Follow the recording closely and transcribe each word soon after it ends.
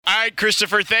All right,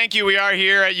 Christopher, thank you. We are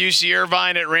here at UC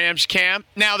Irvine at Rams camp.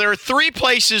 Now, there are 3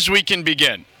 places we can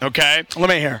begin, okay? Let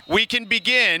me hear. We can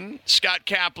begin, Scott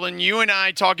Kaplan, you and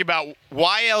I talking about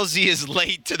why LZ is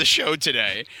late to the show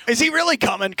today. Is he really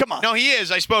coming? Come on. No, he is.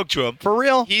 I spoke to him. For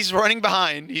real? He's running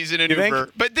behind. He's in an You think?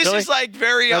 Uber. But this Really? is like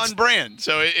very on brand.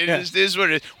 So it is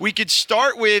what it is. We could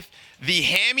start with the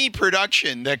hammy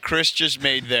production that Chris just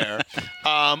made there.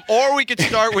 Or we could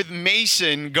start with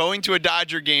Mason going to a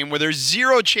Dodger game where there's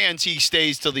 0 chance he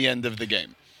stays till the end of the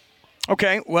game.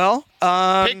 Okay, well.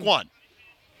 Pick one.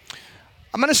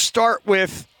 I'm going to start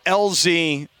with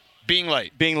LZ being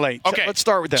late. Okay. Let's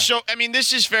start with that. So, I mean,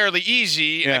 this is fairly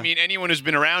easy. Yeah. I mean, anyone who's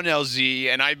been around LZ,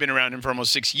 and I've been around him for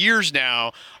almost 6 years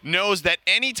now, knows that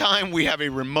anytime we have a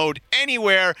remote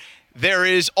anywhere, there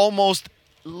is almost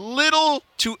little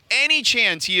to any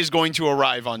chance he is going to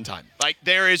arrive on time. Like,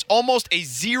 there is almost a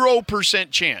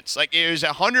 0% chance. Like, it is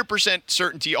 100%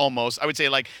 certainty almost. I would say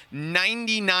like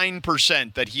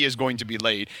 99% that he is going to be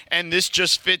late. And this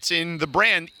just fits in the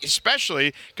brand,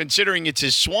 especially considering it's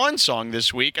his swan song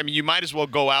this week. I mean, you might as well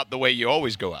go out the way you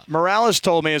always go out. Morales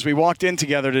told me as we walked in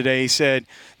together today, he said,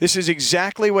 this is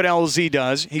exactly what LZ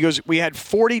does. He goes, we had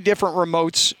 40 different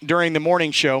remotes during the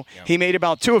morning show. Yeah. He made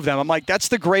about 2 of them. I'm like, that's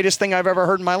the greatest thing I've ever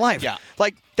heard in my life. Yeah.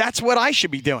 Like, that's what I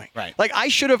should be doing. Right. Like, I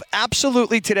should have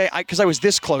absolutely today, because I was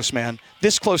this close, man,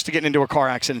 this close to getting into a car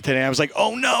accident today. I was like,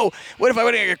 oh, no, what if I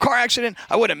would have had a car accident?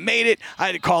 I would have made it. I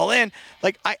had to call in.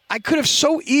 Like, I could have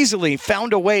so easily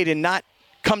found a way to not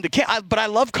come to camp. But I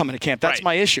love coming to camp. That's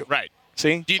my issue. Right.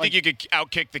 See? Do you think you could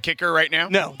outkick the kicker right now?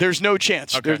 No, there's no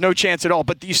chance. Okay. There's no chance at all.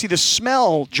 But you see the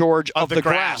smell, George, of the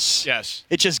grass. Yes.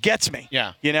 It just gets me.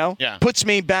 Yeah. You know? Yeah. Puts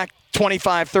me back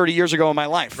 25, 30 years ago in my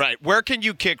life. Right. Where can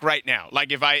you kick right now? Like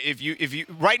if you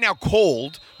right now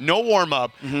cold, no warm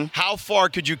up, how far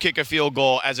could you kick a field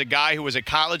goal as a guy who was a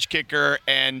college kicker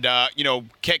and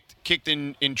kicked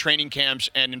in training camps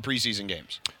and in preseason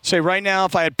games? Say right now,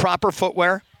 if I had proper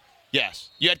footwear. Yes.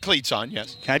 You had cleats on,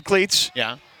 yes. Had cleats.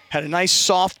 Yeah. Had a nice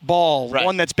soft ball, right.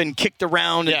 One that's been kicked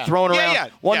around and thrown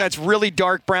around, one that's really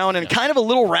dark brown and kind of a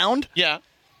little round. Yeah.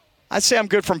 I'd say I'm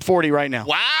good from 40 right now.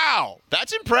 Wow.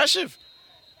 That's impressive.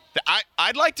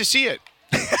 I'd like to see it.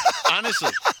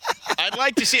 Honestly. I'd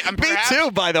like to see it. Me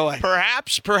too, by the way.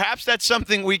 Perhaps that's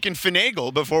something we can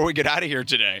finagle before we get out of here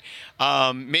today.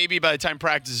 Maybe by the time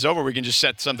practice is over, we can just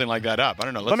set something like that up. I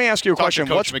don't know. Let me ask you a question.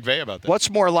 Coach McVay about that. What's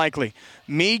more likely,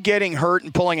 me getting hurt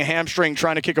and pulling a hamstring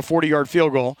trying to kick a 40-yard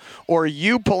field goal, or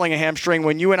you pulling a hamstring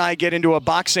when you and I get into a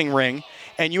boxing ring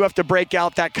and you have to break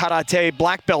out that karate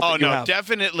black belt that you have?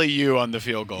 Definitely you on the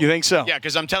field goal. You think so? Yeah,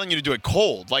 because I'm telling you to do it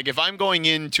cold. Like if I'm going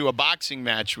into a boxing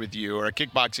match with you or a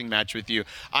kickboxing match with you,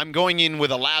 I'm going in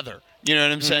with a lather. You know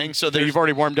what I'm saying? So you've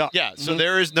already warmed up. Yeah. So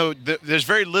there's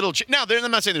very little. Now,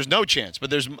 I'm not saying there's no chance, but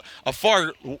there's a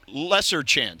far lesser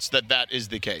chance that is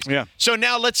the case. Yeah. So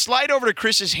now let's slide over to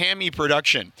Chris's hammy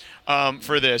production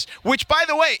for this, which, by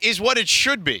the way, is what it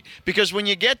should be. Because when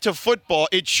you get to football,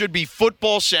 it should be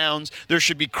football sounds. There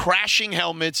should be crashing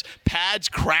helmets, pads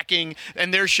cracking,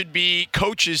 and there should be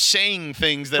coaches saying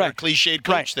things that are cliched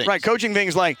coach things. Right. Coaching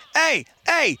things like,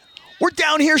 hey. We're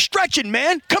down here stretching,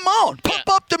 man. Come on, pump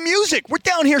up the music. We're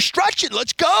down here stretching.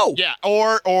 Let's go. Yeah,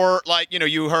 or like,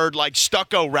 you heard like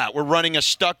stucco route. We're running a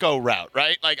stucco route,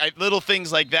 right? Like little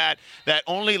things like that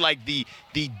only like the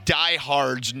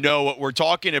diehards know what we're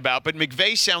talking about. But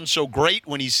McVay sounds so great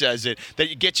when he says it that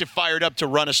it gets you fired up to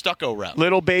run a stucco route.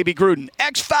 Little baby Gruden.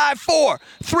 X5, 4,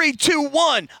 3, 2,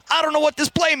 1. I don't know what this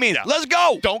play means. Yeah. Let's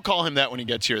go. Don't call him that when he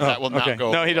gets here. That will not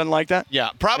go. No, he doesn't like that? Yeah,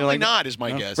 probably not is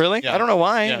my guess. Really? Yeah. I don't know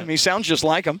why. Yeah. I mean, he sounds just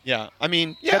like him. Yeah. I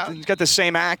mean, yeah. He's got the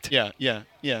same act. Yeah.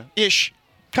 Ish.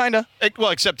 Kind of.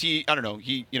 Well, except I don't know.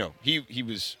 He's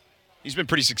been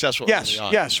pretty successful.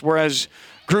 Yes. Whereas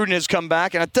Gruden has come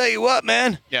back, and I tell you what,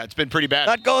 man. Yeah, it's been pretty bad.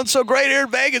 Not going so great here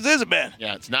in Vegas, is it, man?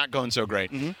 Yeah, it's not going so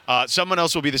great. Someone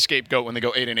else will be the scapegoat when they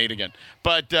go 8-8 again.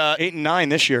 But 8-9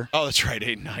 this year. Oh, that's right,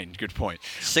 8-9. Good point.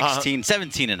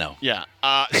 17-0. Yeah.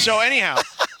 So anyhow,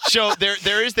 so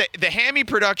there is the hammy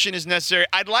production is necessary.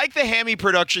 I'd like the hammy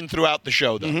production throughout the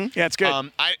show, though. Yeah, it's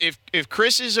good. If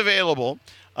Chris is available.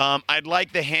 I'd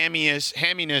like the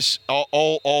hamminess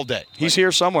all day. He's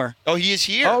here somewhere. Oh, he is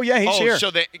here? Oh, yeah, he's here. So,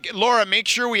 Laura, make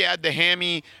sure we add the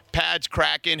hammy, pads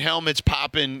cracking, helmets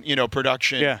popping,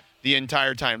 production the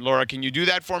entire time. Laura, can you do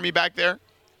that for me back there?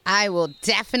 I will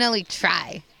definitely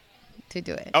try. to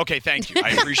do it. Okay, thank you. I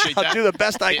appreciate that. I'll do the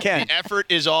best I can. The effort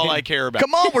is all I care about.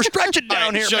 Come on, we're stretching All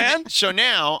down right, here, so, man. So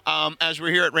now, as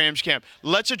we're here at Rams camp,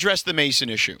 let's address the Mason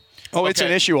issue. Oh, it's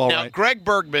an issue, all now, right. Greg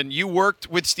Bergman, you worked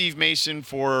with Steve Mason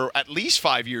for at least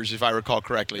 5 years, if I recall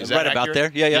correctly. Is that Right about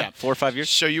accurate? there. Yeah. 4 or 5 years.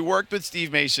 So you worked with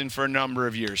Steve Mason for a number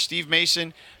of years. Steve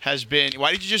Mason has been.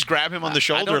 Why did you just grab him on the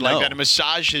shoulder don't like know. that and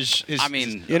massage his? I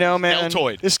mean, You know, man,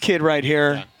 deltoid? this kid right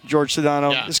here, George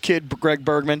Sedano, Yeah. this kid, Greg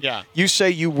Bergman, Yeah. you say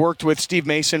you worked with Steve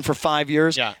Mason for 5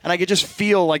 years, Yeah. and I could just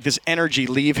feel like this energy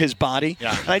leave his body.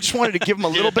 Yeah. And I just wanted to give him a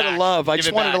Give little it bit of back. love. I Give just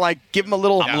it wanted to, back. give him a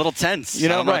little. I'm a little tense. You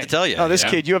know, I don't know right. what to tell you. Oh, this Yeah.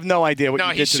 kid, you have no idea what No,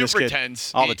 you did he's to this super kid.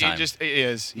 tense. All the He time. just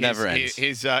is. Never ends.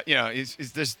 There's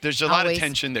a lot of Always.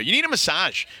 tension there. You need a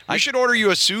massage. I should order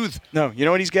you a soothe. No, you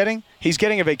know what he's getting? He's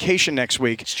getting a vacation next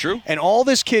week. It's true. And all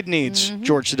this kid needs,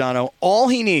 George Sedano, all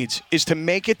he needs is to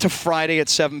make it to Friday at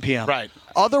 7 p.m. Right.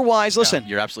 Otherwise, listen,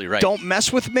 You're absolutely right. don't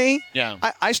mess with me. Yeah.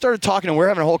 I started talking to him. We're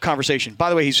having a whole conversation. By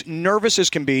the way, he's nervous as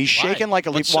can be. He's shaking like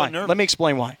a leaf. What's so Why? nervous? Let me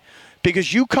explain why.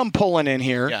 Because you come pulling in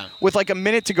here Yeah. with like a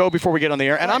minute to go before we get on the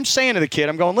air, and I'm saying to the kid,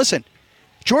 I'm going, listen,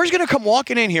 George's going to come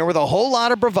walking in here with a whole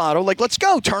lot of bravado, like, let's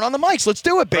go, turn on the mics, let's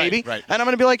do it, baby. Right. And I'm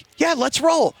going to be like, yeah, let's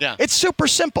roll. Yeah. It's super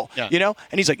simple, Yeah. you know?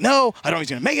 And he's like, no, I don't know if he's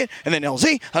going to make it. And then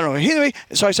LZ, I don't know if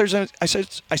he's So I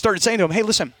started saying to him, hey,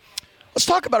 listen, let's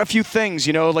talk about a few things,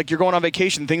 you know, like you're going on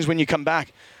vacation, things when you come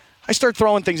back. I start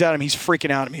throwing things at him. He's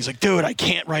freaking out at me. He's like, dude, I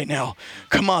can't right now.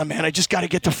 Come on, man. I just got to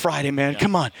get to Friday, man.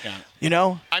 Come on. Yeah. You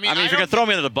know? I mean, if you're going don't to throw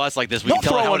me under the bus like this, we Don't can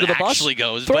tell throw how under it the bus. actually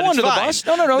goes. Throw but it's under the fine. bus.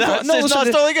 No. No, listen, it's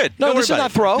totally good. No, Don't this is worry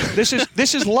not about throw.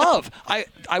 This is love. I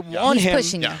want He's him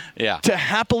pushing you. Yeah. to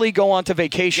happily go on to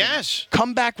vacation. Yes.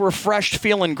 Come back refreshed,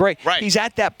 feeling great. Right. He's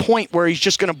at that point where he's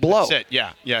just going to blow. That's it.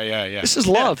 Yeah. This is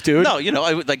love, dude. No,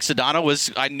 like Sedano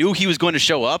was. I knew he was going to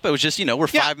show up. It was just, we're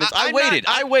 5 minutes.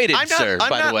 I waited, sir. I'm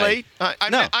by not the way, late.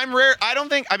 No. I'm rare. I don't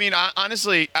think. I mean,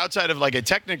 honestly, outside of like a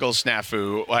technical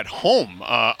snafu at home,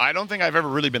 I don't think I've ever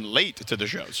really been late to the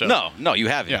show. So No, you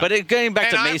haven't. Yeah. But getting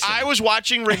back And to Mason, I was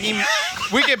watching Raheem.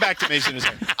 We get back to Mason in a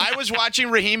second. I was watching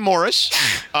Raheem Morris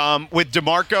with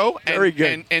DeMarco Very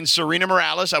good. and Serena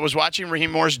Morales. I was watching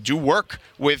Raheem Morris do work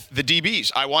with the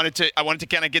DBs. I wanted to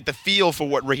kind of get the feel for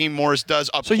what Raheem Morris does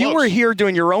up So close. you were here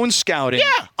doing your own scouting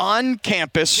Yeah. on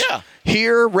campus. Yeah.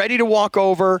 Here, ready to walk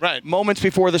over Right. moments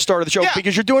before the start of the show Yeah.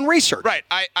 because you're doing research. Right.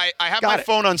 I have Got my it.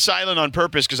 phone on silent on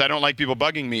purpose because I don't like people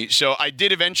bugging me. So I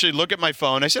did eventually look at my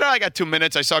phone. I said, I got 2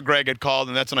 minutes. I saw Greg had called,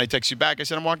 and that's when I texted you back. I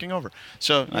said, I'm walking over.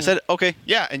 So I said, okay.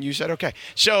 yeah, and you said, okay.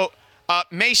 So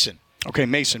Mason. Okay,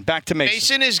 Mason. Back to Mason.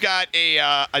 Mason has got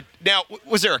now,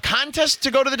 was there a contest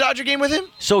to go to the Dodger game with him?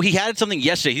 So he had something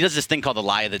yesterday. He does this thing called the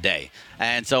lie of the day.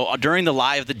 And so during the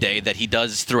lie of the day that he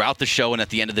does throughout the show and at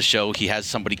the end of the show, he has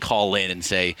somebody call in and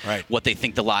say Right. what they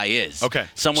think the lie is. Okay.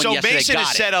 Someone so yesterday Mason got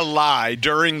has it. said a lie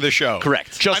during the show.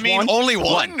 Correct. Just I mean, one? only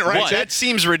one, right? One. That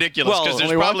seems ridiculous Well, because there's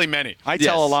only one? probably many. I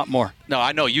tell Yes. a lot more. No,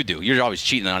 I know you do. You're always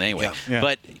cheating on it anyway. Yeah.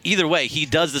 But either way, he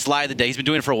does this lie of the day. He's been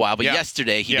doing it for a while. But Yeah.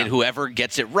 yesterday, he Yeah. did whoever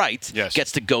gets it right Yes.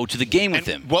 gets to go to the game with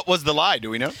And him. what was the lie? Do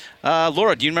we know?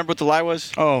 Laura, do you remember what the lie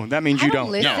was? Oh, that means I you don't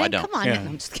don't. listen. No, I don't. Come on. Yeah. No,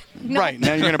 I'm just kidding. No. Right,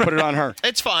 now you're going to put it on her.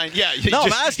 It's fine. Yeah. You No, I'm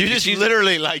just, asking you you. just She's-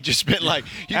 literally like just been like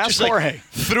you Ask just like Jorge.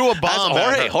 threw a bomb.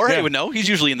 at her. Jorge Yeah. would know. He's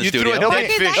usually in the You threw studio. a He'll dead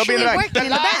be- fish. he'll be in the back. working in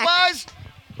the back. was.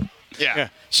 Yeah.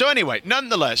 So anyway,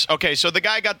 nonetheless, okay. So the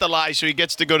guy got the lie, so he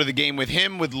gets to go to the game with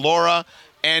him, with Laura,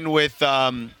 and with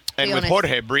Briones.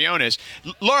 Jorge Briones.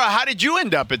 Laura, how did you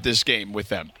end up at this game with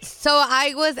them? So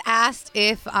I was asked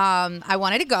if I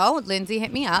wanted to go. Lindsay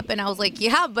hit me up, and I was like,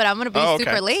 yeah, but I'm going to be Oh, okay.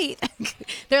 super late.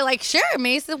 They're like, sure,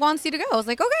 Mason wants you to go. I was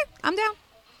like, okay, I'm down.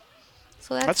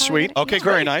 So that's That's how I sweet. got it. Okay, Yeah.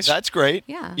 great. Very nice. That's great.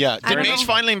 Yeah. Yeah. I Did don't Mace know.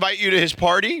 finally invite you to his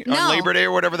party on No. Labor Day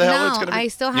or whatever the hell No, it's going to be? I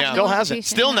still have Yeah. no Still hasn't.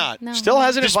 invitation. Still No, not. no. Still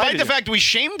hasn't Despite invited the him. fact we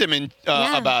shamed him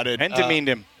Yeah. about it. And demeaned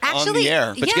him. on Actually, the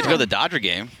air. But you get to go to the Dodger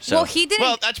game. So. Well, he didn't.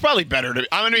 Well, that's probably better.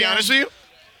 I'm going to be Yeah. honest with you.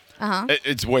 Uh-huh.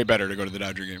 It's way better to go to the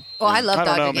Dodger game. Well, I love I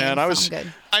don't Dodger know, man. games, I so was- I'm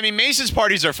good. I mean, Mason's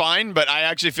parties are fine, but I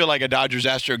actually feel like a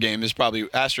Dodgers-Astros game is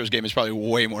probably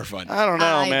way more fun. I don't know,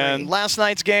 I man. agree. Last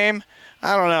night's game,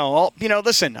 I don't know.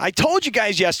 Listen, I told you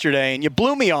guys yesterday, and you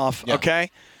blew me off, Yeah.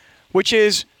 okay? Which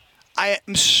is, I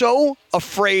am so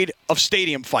afraid of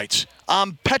stadium fights.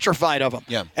 I'm petrified of them.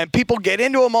 Yeah. And people get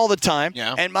into them all the time.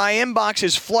 Yeah. And my inbox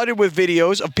is flooded with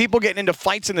videos of people getting into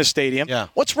fights in the stadium. Yeah.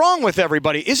 What's wrong with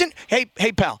everybody? Hey,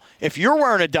 pal, if you're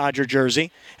wearing a Dodger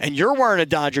jersey and you're wearing a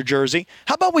Dodger jersey,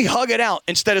 how about we hug it out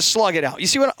instead of slug it out? You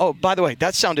see what? Oh, by the way,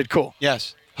 that sounded cool.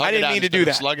 Yes. Hug I it didn't out mean to instead do of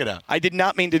that. Slug it out. I did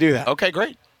not mean to do that. Okay,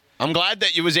 great. I'm glad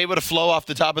that you was able to flow off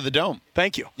the top of the dome.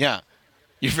 Thank you. Yeah.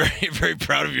 You're very, very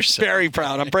proud of yourself. Very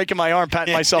proud. I'm breaking my arm,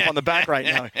 patting myself on the back right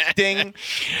now. Ding.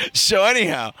 So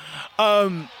anyhow,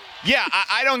 Yeah,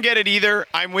 I don't get it either.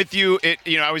 I'm with you.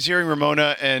 I was hearing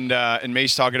Ramona and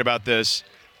Mace talking about this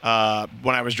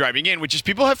when I was driving in, which is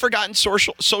people have forgotten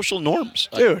social norms.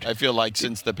 Dude. I feel like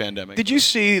since the pandemic. Did you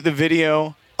see the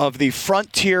video of the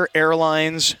Frontier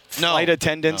Airlines flight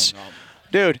attendants? No.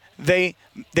 Dude, they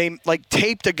like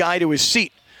taped a guy to his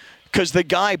seat because the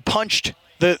guy punched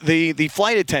the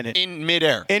flight attendant in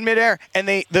midair. And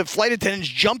the flight attendants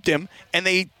jumped him and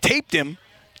they taped him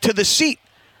to the seat.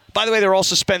 By the way, they're all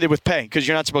suspended with pay because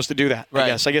you're not supposed to do that.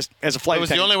 Right. I guess as a flight It was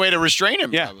attendant. the only way to restrain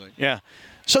him. Yeah, Probably. yeah.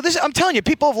 So I'm telling you,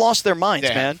 people have lost their minds,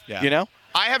 They man. have, yeah. You know.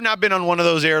 I have not been on one of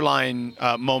those airline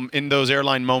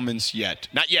moments yet.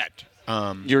 Not yet.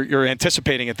 You're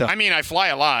anticipating it though. I mean, I fly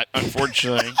a lot,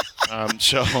 unfortunately.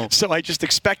 So I just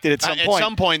expect it at some point. At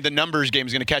some point, the numbers game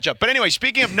is going to catch up. But anyway,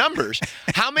 speaking of numbers,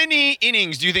 how many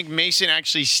innings do you think Mason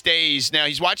actually stays? Now,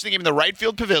 he's watching the game in the right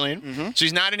field pavilion, so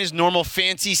he's not in his normal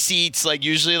fancy seats, like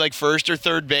usually like first or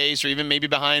third base, or even maybe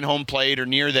behind home plate or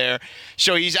near there.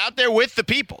 So he's out there with the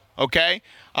people, okay?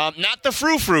 Not the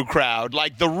frou-frou crowd,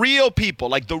 like the real people,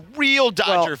 like the real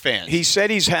Dodger fans. He said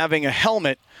he's having a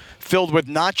helmet filled with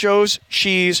nachos,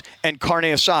 cheese, and carne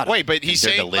asada. Wait, but he's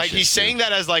They're saying delicious, saying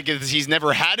that as like he's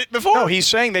never had it before? No, he's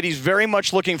saying that he's very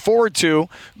much looking forward to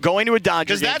going to a Dodger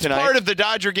because game that's tonight. part of the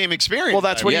Dodger game experience. Well,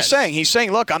 that's what Yes. he's saying. He's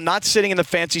saying, look, I'm not sitting in the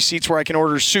fancy seats where I can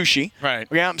order sushi. Right.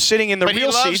 Yeah, I'm sitting in the but real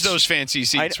he loves seats. those fancy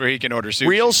seats where he can order sushi.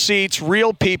 Real seats,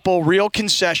 real people, real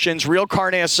concessions, real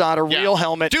carne asada, Yeah. real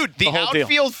helmet. Dude, the whole deal.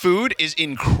 outfield food is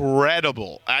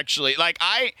incredible, actually. Like,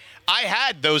 I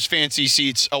had those fancy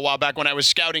seats a while back when I was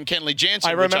scouting Kenley Jansen,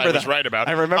 I which remember I was that. right about.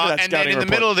 I remember that And then scouting in the report.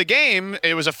 middle of the game,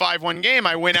 it was a 5-1 game,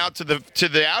 I went out to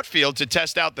the outfield to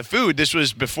test out the food. This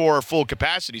was before full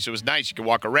capacity, so it was nice. You could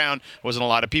walk around. Wasn't a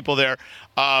lot of people there.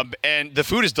 And the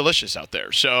food is delicious out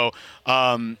there. So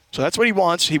that's what he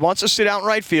wants. He wants to sit out in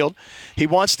right field. He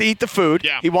wants to eat the food.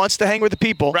 Yeah. He wants to hang with the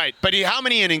people. right. But how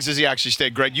many innings does he actually stay,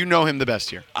 Greg? You know him the best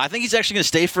here. I think he's actually going to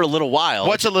stay for a little while.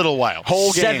 What's a little while?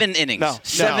 Whole game. 7 innings. No,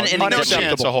 Seven innings. no is about-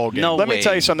 chance a whole game. No Let me way.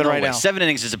 tell you something No right way. now. 7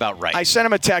 innings is about right. I sent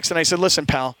him a text and I said, listen,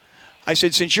 pal. I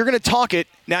said, since you're going to talk it,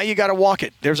 now you got to walk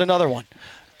it. There's another one.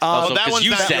 Also, that 'cause one's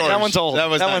you not said yours. it. That one's old. That That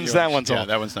one's one's yours. old. Yeah,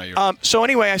 that one's not yours. So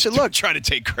anyway, I said, look. Trying to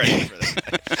take credit for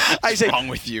that. I said, wrong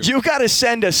with you? You got to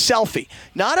send a selfie,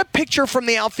 not a picture from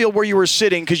the outfield where you were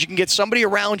sitting, because you can get somebody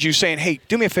around you saying, hey,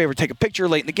 do me a favor, take a picture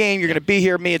late in the game. You're going to be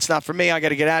here. Me, it's not for me. I got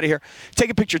to get out of here.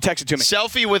 Take a picture, text it to me.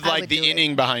 Selfie with I like would the do it.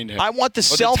 inning behind him. I want the Or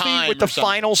selfie time with the or something.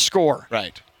 final score.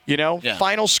 Right. You know, Yeah.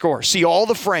 final score. See all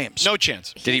the frames. No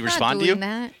chance. Did he He's not respond to you? doing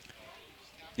that.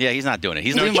 Yeah, he's not doing it.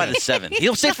 He's No leaving by the chance. 7th.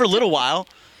 He'll stay for a little while.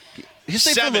 He'll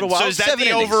stay for a little while. So is that 7 the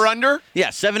innings. over-under?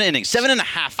 Yeah, 7 innings.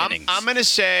 7.5 innings. I'm going to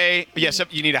say, yes,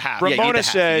 you need a half. Yeah, you need Ramona to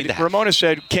have- you need said. to have. Ramona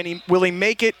said, will he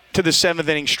make it to the 7th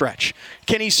inning stretch?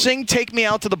 Can he sing "Take Me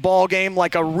Out to the Ball Game"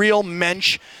 like a real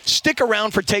mensch? Stick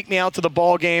around for "Take Me Out to the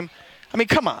Ball Game." I mean,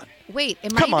 come on. Wait,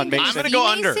 am Come I on, even Mason. I'm going to see go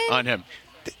under Mason? on him.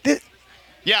 Th-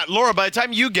 Yeah, Laura, by the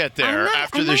time you get there I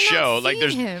after might the not show, see like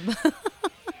there's him.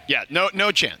 yeah,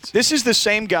 no chance. This is the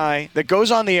same guy that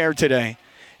goes on the air today,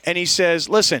 and he says,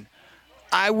 "Listen,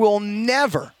 I will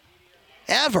never,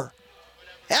 ever,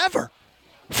 ever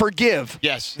forgive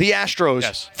Yes. the Astros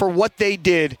Yes. for what they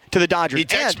did to the Dodgers." He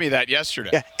texted And- me that yesterday.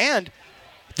 Yeah, and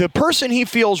the person he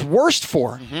feels worst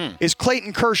for Mm-hmm. is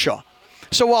Clayton Kershaw.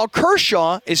 So while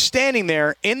Kershaw is standing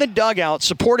there in the dugout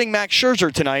supporting Max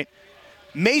Scherzer tonight,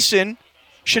 Mason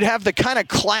should have the kind of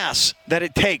class that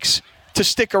it takes to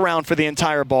stick around for the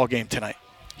entire ball game tonight.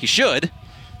 He should.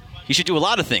 He should do a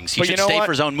lot of things. He But you should know stay what?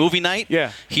 for his own movie night.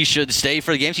 Yeah. He should stay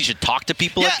for the games. He should talk to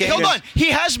people Yeah, at games. hold on.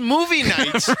 He has movie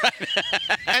nights,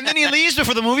 and then he leaves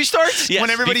before the movie starts. Yes, when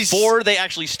everybody's before they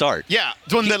actually start. yeah,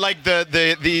 when the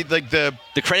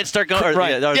The credits start going. Or,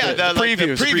 Right. or yeah, the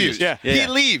previews, the previews. previews, yeah. Yeah, He yeah.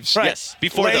 leaves. Right. Yes,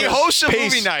 before He those. hosts a Peace.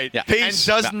 movie night Yeah. and Peace.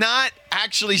 does Yeah. not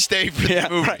actually stay for Yeah, the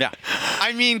movie. right. Yeah.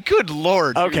 I mean, good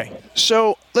lord. Okay,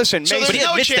 so listen, So Mason. But he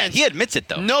no admits that. chance. He admits it,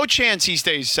 though. No chance he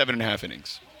stays 7.5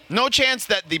 innings. No chance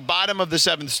that the bottom of the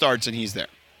 7th starts and he's there.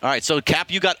 All right, so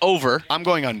Cap, you got over, I'm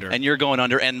going under. and you're going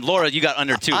under. And Laura, you got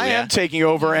under, too. I yeah? am taking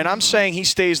over, and I'm saying he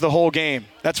stays the whole game.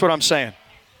 That's what I'm saying.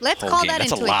 Let's Whole call game. that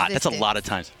That's a into lot. That's a existence. lot of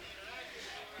times.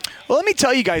 Well, let me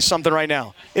tell you guys something right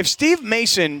now. If Steve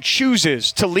Mason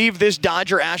chooses to leave this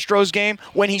Dodger-Astros game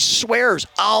when he swears,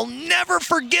 I'll never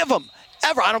forgive him,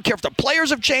 ever. I don't care if the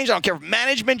players have changed. I don't care if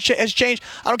management has changed.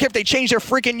 I don't care if they change their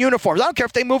freaking uniforms. I don't care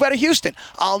if they move out of Houston.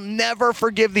 I'll never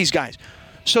forgive these guys.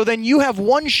 So then you have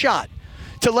one shot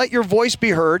to let your voice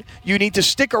be heard. You need to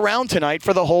stick around tonight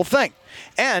for the whole thing.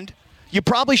 And you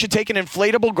probably should take an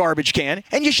inflatable garbage can,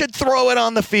 and you should throw it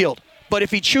on the field. But if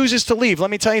he chooses to leave, let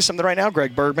me tell you something right now,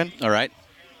 Greg Bergman. All right.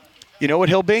 You know what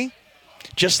he'll be?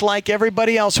 just like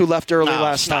everybody else who left early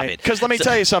last night. Because let me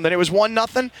tell you something. It was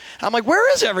 1-0. I'm like,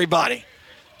 where is everybody?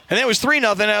 And then it was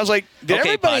 3-0. And I was like, did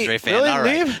everybody Padre fan. really All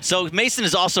right. leave? So Mason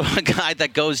is also a guy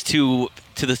that goes to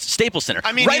the Staples Center.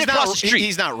 I mean, right he's across not, the street.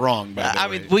 He's not wrong, by the way. I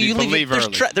mean, well, you leave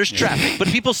early. there's traffic, but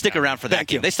people stick around for that Thank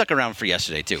game. you. They stuck around for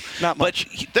yesterday too. Not much.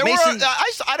 But There Mason, were.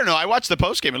 I don't know. I watched the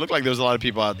post game. It looked like there was a lot of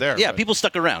people out there. yeah, but. people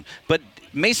stuck around. But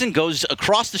Mason goes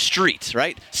across the street,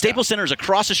 right? Staples Center is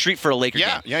across the street for a Laker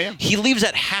game. Yeah. He leaves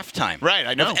at halftime. Right,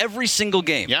 I know. Of every single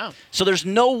game. Yeah. So there's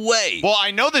no way. Well,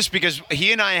 I know this because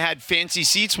he and I had fancy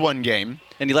seats one game.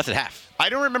 And he left at half. I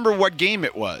don't remember what game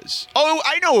it was. Oh,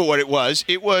 I know what it was.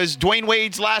 It was Dwayne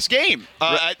Wade's last game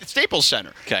at the Staples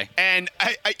Center. Okay. And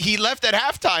he left at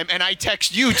halftime, and I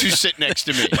text you to sit next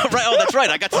to me. Right. Oh, that's right.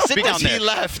 I got to sit Because down there. he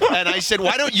left, and I said,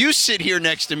 why don't you sit here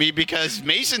next to me? Because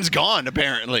Mason's gone,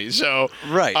 apparently. So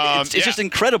Right. It's just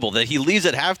incredible that he leaves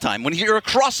at halftime when you're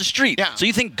across the street. Yeah. So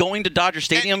you think going to Dodger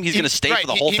Stadium, he's going to stay right, for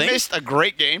the whole he thing? He missed a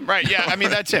great game. Right, yeah. I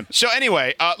mean, that's him. So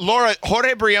anyway, Laura,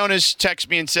 Jorge Briones texts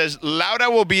me and says,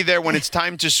 Laura will be there when it's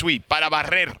time to sweep. Para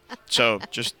barrer. So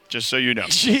just so you know.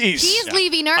 Jeez. He's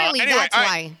leaving early. Anyway, that's all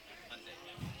why.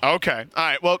 right. Okay. All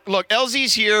right. Well, look,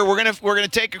 LZ's here. We're gonna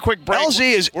take a quick break. LZ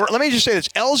is. Let me just say this.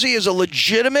 LZ is a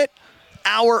legitimate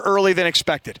hour early than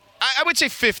expected. I would say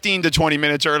 15 to 20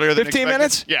 minutes earlier than 15 expected.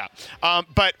 minutes? Yeah.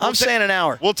 But I'm saying an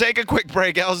hour. We'll take a quick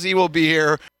break. LZ will be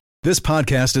here. This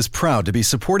podcast is proud to be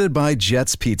supported by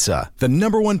Jets Pizza, the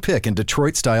 #1 pick in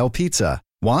Detroit-style pizza.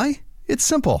 Why? It's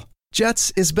simple.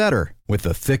 Jets is better. With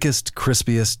the thickest,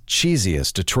 crispiest,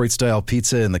 cheesiest Detroit-style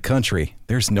pizza in the country,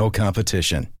 there's no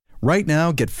competition. Right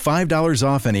now, get $5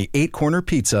 off any 8-corner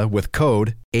pizza with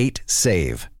code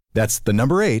 8SAVE. That's the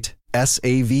number 8,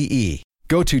 S-A-V-E.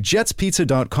 Go to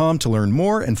jetspizza.com to learn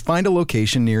more and find a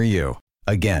location near you.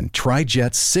 Again, try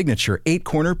Jet's signature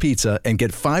 8-corner pizza and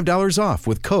get $5 off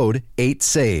with code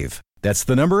 8SAVE. That's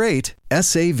the number 8,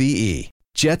 S-A-V-E.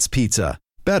 Jet's Pizza.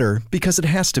 Better because it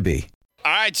has to be.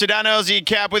 All right. Sedano, LZ, and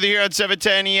Kap with you here on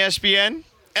 710 ESPN.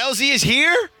 LZ is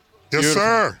here? Yes,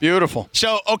 sir. Beautiful.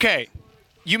 So, okay.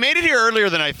 You made it here earlier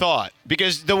than I thought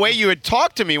because the way you had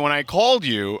talked to me when I called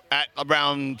you at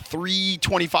around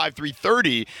 3:25,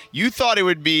 3:30, you thought it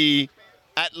would be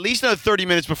at least another 30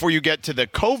 minutes before you get to the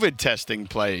COVID testing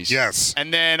place. Yes.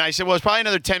 And then I said, well, it's probably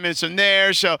another 10 minutes from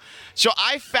there. So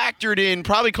I factored in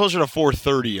probably closer to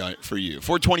 4:30 for you,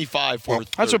 4:25,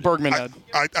 4:30. That's what Bergman had.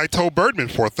 I told Birdman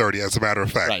 4:30, as a matter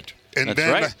of fact. Right. And That's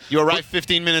then right. You arrived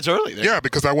 15 minutes early there. Yeah,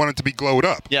 because I wanted to be glowed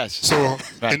up. Yes. So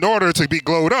Right. in order to be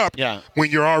glowed up, Yeah.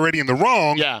 when you're already in the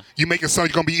wrong, Yeah. you make it sound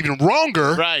you're going to be even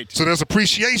wronger. Right. So there's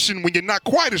appreciation when you're not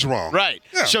quite as wrong. Right.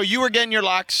 Yeah. So you were getting your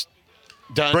locks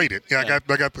done. Braided. Yeah, I got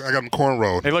them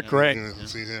cornrowed. They look great. Yeah,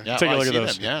 see here. Yeah, Take a I look at see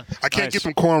those. them, Yeah. I can't Nice. get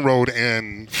them cornrowed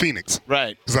in Phoenix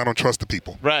Right. because I don't trust the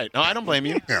people. Right. No, I don't blame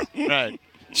you. Yeah. Right.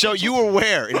 So you were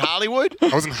where? In Hollywood? I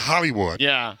was in Hollywood.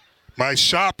 Yeah. The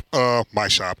shop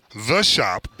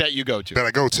That you go to. that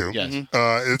I go to. Yes.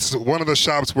 It's one of the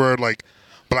shops where like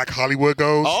Black Hollywood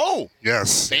goes. Oh.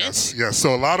 Yes, Fancy. yes.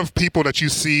 So a lot of people that you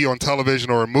see on television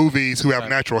or in movies who have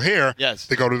natural hair, Yes.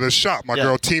 they go to this shop. My Yeah.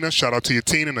 girl Tina, shout out to you,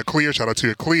 Tina, and Clea, shout out to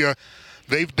you, Clea.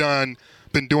 They've been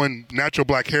doing natural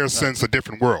black hair since a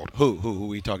different world. Who are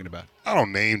we talking about? I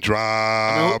don't name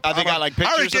drop. I think I like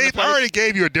pictures of the place. I already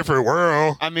gave you a different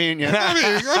world. I mean, yeah. I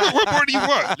mean, what more do you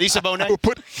want? Lisa Bonet?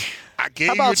 I gave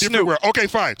How you a about different Snoop? word. Okay,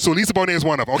 fine. So Lisa Bonet is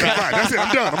one of them. Okay, fine. That's it.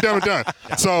 I'm done.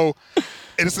 So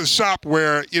it's a shop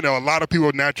where, a lot of people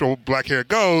with natural black hair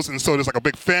goes, and so there's like a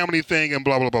big family thing and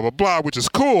blah, blah, blah, blah, blah, which is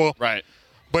cool. Right.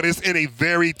 But it's in a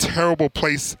very terrible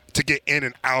place to get in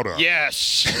and out of.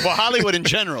 Yes. Well, Hollywood in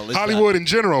general. Is Hollywood in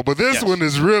general. But this Yes. one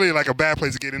is really like a bad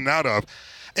place to get in and out of.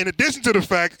 In addition to the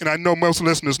fact, and I know most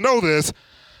listeners know this,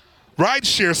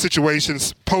 rideshare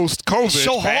situations post-COVID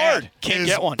So hard. Can't is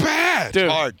get one. bad. Dude.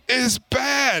 hard. It's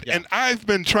bad. Yeah. And I've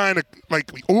been trying to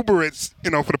Uber it,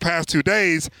 for the past 2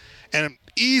 days, and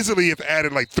easily have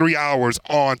added 3 hours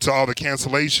on to all the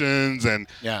cancellations and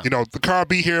Yeah. the car will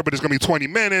be here, but it's going to be 20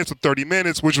 minutes or 30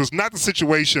 minutes, which was not the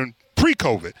situation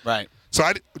pre-COVID. Right. So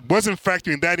I wasn't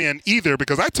factoring that in either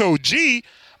because I told G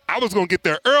I was going to get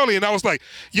there early, and I was like,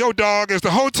 yo, dog, is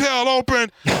the hotel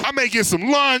open? I may get some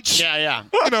lunch. Yeah.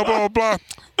 Blah, blah, blah.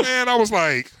 Man, I was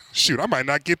like, shoot, I might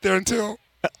not get there until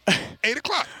 8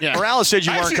 o'clock. Yeah. Morales said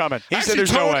you weren't coming. He said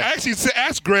there's no way. I actually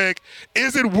asked Greg,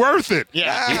 is it worth it?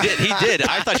 Yeah. He did.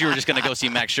 I thought you were just going to go see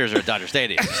Max Scherzer at Dodger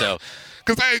Stadium. So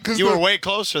Because You were way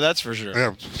closer, that's for sure.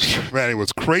 Yeah, man, it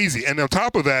was crazy. And on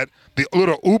top of that, the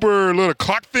little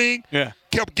clock thing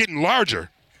kept getting larger.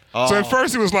 So at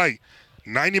first it was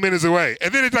 90 minutes away.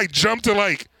 And then it jumped to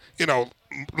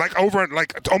like over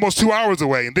like almost 2 hours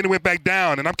away, and then it went back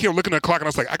down, and I'm kept looking at the clock, and I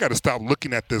was like, I got to stop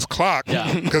looking at this clock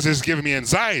because it's giving me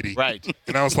anxiety. Right.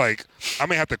 And I was like, I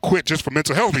may have to quit just for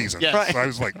mental health reasons. Yes. Right. So I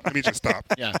was like, let me just stop.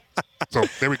 Yeah. So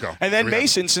there we go. And then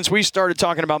Mason, since we started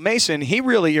talking about Mason, he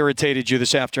really irritated you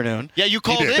this afternoon. Yeah, you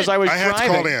called He did. in. Because I was had driving.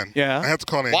 to call in. Yeah. I had to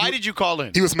call in. Why did you call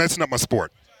in? He was messing up my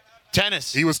sport.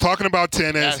 Tennis. He was talking about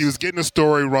tennis. Yes. He was getting the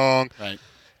story wrong. Right.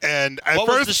 And at What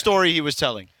first, was the story he was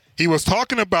telling? he was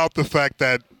talking about the fact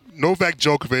that Novak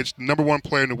Djokovic, the number one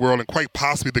player in the world and quite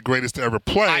possibly the greatest to ever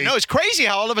play. I know, it's crazy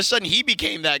how all of a sudden he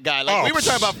became that guy. Like, Oh, we were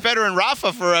talking about Federer and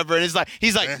Rafa forever, and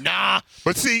he's like, nah.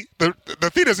 But see, the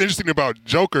thing that's interesting about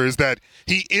Joker is that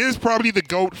he is probably the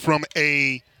GOAT from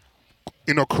a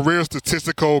career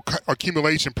statistical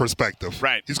accumulation perspective.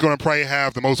 Right. He's going to probably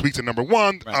have the most weeks at number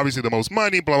one, obviously the most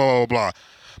money, blah, blah, blah, blah.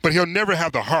 But he'll never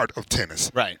have the heart of tennis.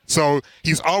 Right. So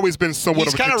he's always been somewhat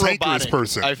He's of a kinda cantankerous robotic,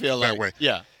 person. I feel that like. way.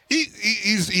 Yeah.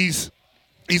 He's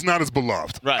not as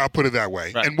beloved. Right. I'll put it that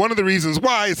way. Right. And one of the reasons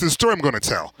why is the story I'm going to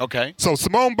tell. Okay. So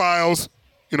Simone Biles,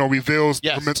 reveals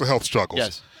Yes. her mental health struggles.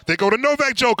 Yes. They go to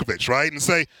Novak Djokovic, right, and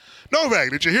say,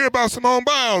 Novak, did you hear about Simone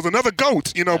Biles, another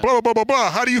GOAT? Blah, blah, blah, blah, blah.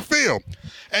 How do you feel?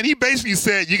 And he basically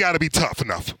said, you got to be tough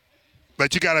enough.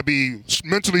 Like, you got to be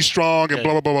mentally strong and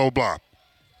blah, blah, blah, blah, blah.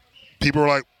 People are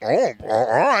like, oh, all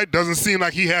right. Doesn't seem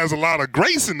like he has a lot of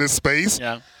grace in this space.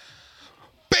 Yeah.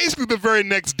 Basically, the very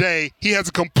next day, he has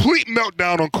a complete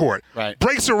meltdown on court. Right.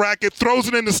 Breaks a racket, throws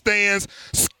it in the stands,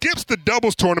 skips the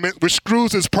doubles tournament, which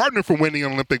screws his partner from winning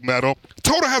an Olympic medal.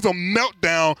 Toto has a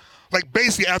meltdown, like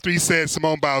basically after he said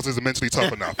Simone Biles isn't mentally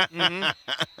tough enough.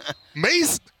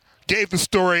 Mace gave the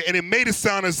story, and it made it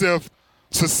sound as if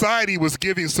society was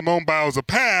giving Simone Biles a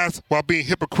pass while being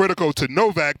hypocritical to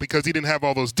Novak because he didn't have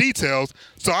all those details.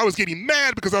 So I was getting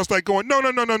mad because I was like going, no.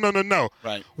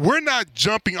 Right. We're not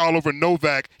jumping all over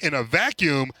Novak in a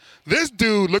vacuum. This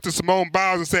dude looked at Simone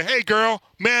Biles and said, hey, girl,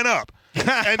 man up.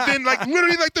 And then,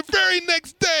 literally, the very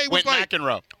next day was Went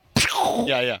McEnroe.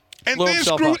 Yeah. and Blew then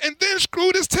himself screwed up. and then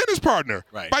screwed his tennis partner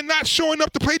Right. by not showing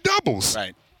up to play doubles.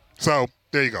 Right. So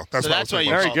there you go. That's So what that's I why was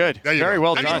you talking Very called good. There you Very go.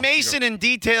 well I done. mean, Mason in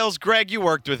details. Greg, you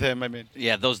worked with him. I mean,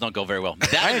 Yeah, those don't go very well.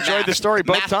 I enjoyed the story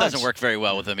both math times. doesn't work very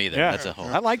well with him either. Yeah. That's a whole.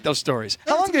 I like those stories.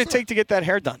 How long did it take to get that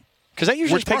hair done? Because that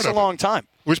usually Which part takes a of it? long time.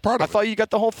 Which part I of it? thought you got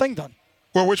the whole thing done.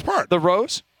 Well, which part? The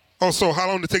rose? Oh, so how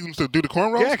long did it take them to do the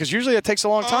cornrows? Yeah, because usually it takes a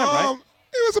long time, right?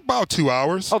 It was about 2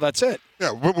 hours. Oh, that's it.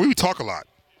 Yeah, we talk a lot.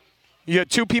 You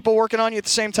had two people working on you at the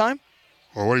same time?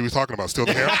 Well, what are we talking about? Still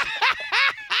the hair?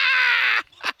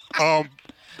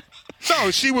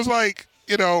 No, she was like,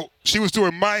 she was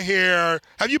doing my hair.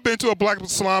 Have you been to a black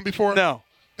salon before? No.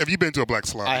 Have you been to a black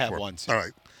salon I before? have once. All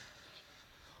right.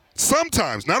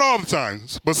 Sometimes, not all the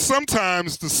times, but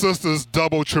sometimes the sisters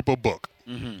double, triple book.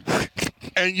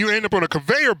 And you end up on a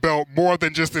conveyor belt more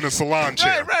than just in a salon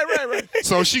chair. Right.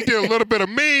 So she did a little bit of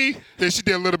me, then she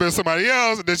did a little bit of somebody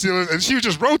else, and then she was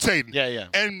just rotating. Yeah.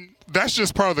 And that's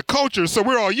just part of the culture, so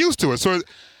we're all used to it. So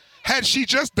had she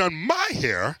just done my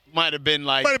hair, Might have been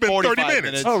 30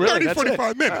 minutes. Oh, really? 30, That's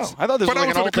 45 it. minutes. Oh, I thought this but was I like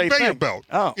was an on a all-day conveyor thing. belt.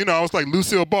 Oh. I was like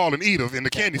Lucille Ball and Edith in the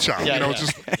candy shop. Yeah,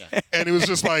 And it was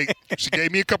just like, she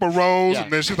gave me a couple rolls, Yeah.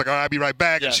 and then she was like, all right, I'll be right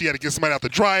back. Yeah. And she had to get somebody out the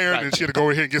dryer, and then she had to go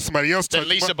over here and get somebody else. Then touch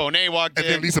Lisa my- Bonet walked in.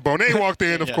 And then Lisa Bonet walked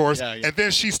in, of Yeah, course. yeah. And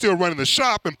then she's still running the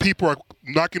shop, and people are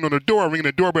knocking on the door, ringing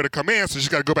the doorbell to come in, so she's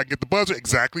got to go back and get the buzzer.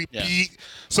 Exactly. Yeah. Beep.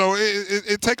 So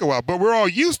it take a while. But we're all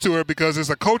used to it because it's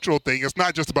a cultural thing. It's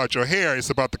not just about your hair. It's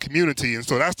about the community. And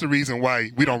so that's the reason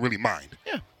why we don't really mind.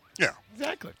 Yeah.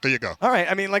 Exactly. There you go. All right.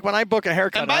 I mean, like when I book a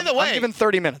haircut, And by the I'm way, given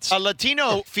 30 minutes. A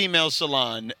Latino female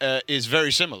salon is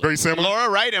very similar. Very similar? Laura,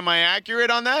 right? Am I accurate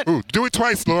on that? Ooh, do it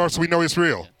twice, Laura, so we know it's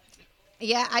real.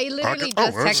 Yeah, I literally Oh,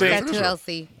 just well, texted see, that it is to real.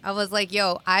 Elsie. I was like,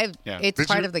 yo, it's Did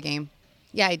part you? of the game.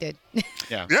 Yeah, I did.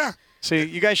 Yeah. Yeah. See,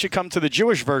 you guys should come to the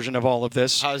Jewish version of all of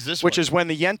this. How's this Which one? is when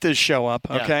the Yentas show up,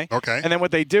 Yeah. okay? Okay. And then what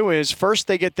they do is first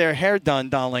they get their hair done,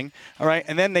 darling, all right?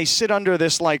 And then they sit under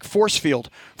this, force field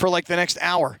for, the next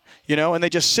hour, and they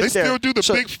just sit They there. still do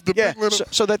the big little-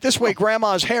 so that this way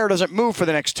grandma's hair doesn't move for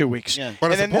the next 2 weeks. Yeah. But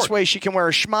And it's then this important. way she can wear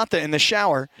a schmata in the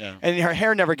shower, Yeah. and her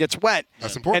hair never gets wet.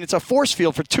 That's important. And it's a force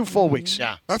field for 2 full weeks.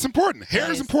 Yeah. That's important.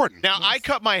 Hair is important. Now, I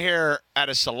cut my hair at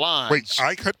a salon. Wait,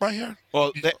 I cut my hair?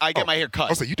 Well, I get my hair cut. I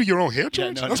was like, you do your own hair,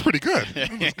 George? no, That's no. pretty good.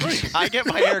 That's great. I get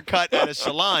my hair cut at a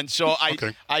salon, so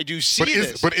Okay. I do see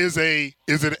this. Is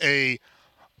it a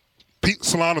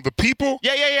salon of the people?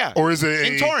 Yeah. Or is it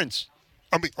in Torrance?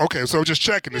 I mean, okay, so just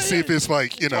checking to see if it's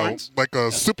like, Torrance. like a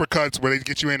supercuts where they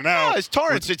get you in and out. No, it's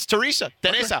Torrance. It's Teresa.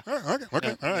 Teresa.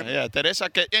 Okay, all right. Yeah, Teresa.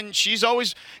 And she's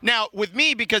always now with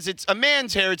me because it's a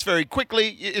man's hair. It's very quickly.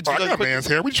 It's I really got a quick. man's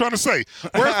hair. What are you trying to say?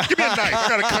 Give me a knife. I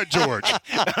got to cut George.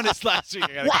 On this last week.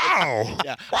 I gotta Wow.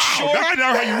 Yeah. Wow. Short- Now I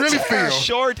know how you really feel.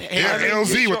 Short hair. Yeah,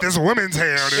 LZ with this woman's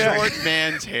hair. Short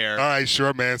man's hair. All right,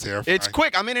 short man's hair. It's Fine.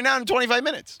 quick. I'm in and out in 25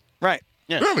 minutes. Right.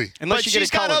 Yeah. Really? Unless But you get she's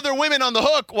it got colored. other women on the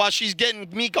hook while she's getting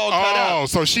me all cut Oh, out.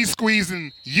 so she's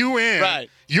squeezing you in. Right.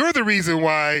 You're the reason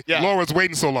why Yeah. Laura's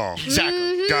waiting so long.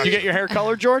 Exactly. Got You get your hair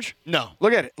colored, George? No.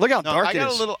 Look at it. Look how No, dark I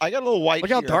got it is. I got a little white.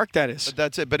 Look how here, dark that is. But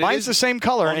that's it. But it Mine's is the same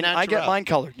color, all and I get natural. mine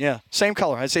colored. Yeah, same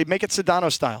color. I'd say make it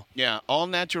Sedano style. Yeah, all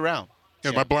natural.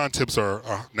 Yeah, my blonde tips are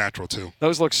natural too.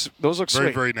 Those look Very,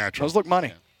 sweet. very natural. Those look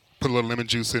money. Put a little lemon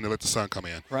juice in and let the sun come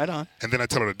in. Right on. And then I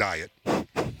tell her to diet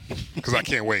because I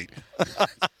can't wait.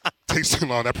 Takes too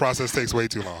long. That process takes way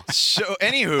too long. So,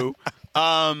 anywho,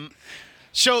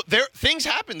 so things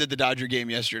happened at the Dodger game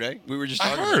yesterday. We were just I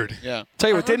talking heard. About it. Yeah. Tell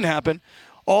you what didn't happen.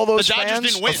 All The those Dodgers fans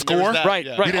didn't win. A There was score? that, Right,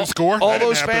 yeah. right. You didn't score? All That didn't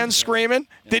those happen. fans screaming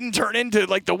didn't turn into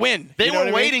like the win. They You know were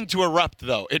what I mean? waiting to erupt,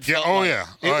 though. It Yeah, felt oh, like. yeah.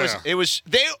 It Oh, was. yeah. It was.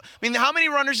 They. I mean, how many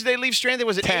runners did they leave stranded?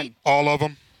 Was it 10. 8? All of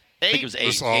them. Eight? I think it was 8.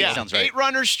 That's all. Yeah, Sounds right. 8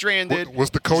 runners stranded. Was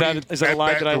the Is Cody that a at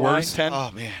lie? bat Did I the lie? worst? 10? Oh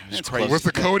man, it was That's crazy. close. Was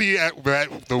the Cody at bat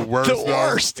the worst? The though?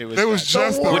 worst. It was It was bad.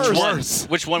 just The the worst. worst.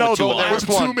 Which one No, with 2 the out? worst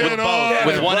With one. two men With on. both.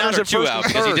 With 1 out Runners or at 2 first out and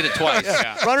because he third. did it twice.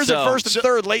 Yeah. Runners So- at first and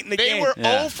third late in the They game. were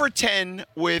Yeah. 0 for 10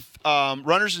 with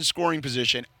runners in scoring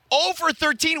position. 0 for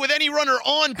 13 with any runner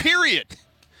on. Period.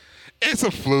 It's a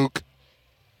fluke.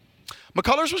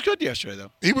 McCullers was good yesterday,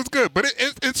 though. He was good, but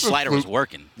it's Slider a was fluke.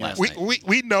 working last We, night.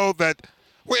 we know that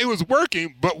it was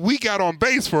working, but we got on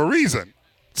base for a reason.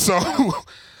 So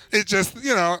it just,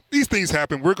 these things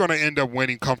happen. We're going to end up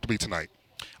winning comfortably tonight.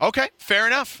 Okay, fair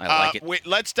enough. I like it.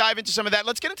 Let's dive into some of that.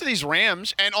 Let's get into these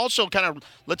Rams, and also kind of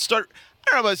let's start.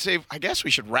 I don't know about to say. I guess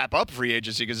we should wrap up free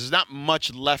agency because there's not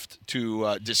much left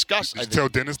to discuss. I Did you think. tell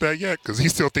Dennis that yet? Because he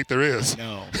still think there is.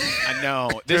 No, I know.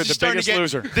 Dude, This the is starting biggest to get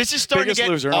loser. This is starting Biggest to get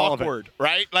loser in all of it. awkward,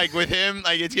 right? Like with him,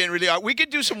 like it's getting really. We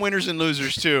could do some winners and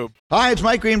losers too. Hi, it's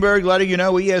Mike Greenberg letting you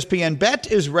know ESPN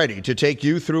Bet is ready to take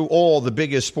you through all the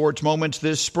biggest sports moments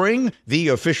this spring. The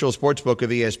official sportsbook of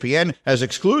ESPN has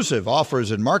exclusive offers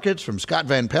and markets from Scott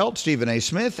Van Pelt, Stephen A.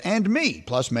 Smith, and me,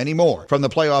 plus many more. From the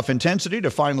playoff intensity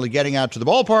to finally getting out to the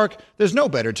ballpark, there's no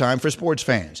better time for sports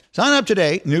fans. Sign up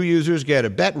today. New users get a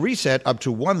bet reset up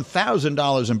to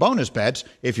 $1,000 in bonus bets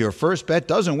if your first bet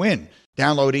doesn't win.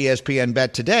 Download ESPN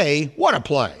Bet today. What a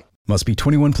play. Must be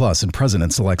 21 plus and present in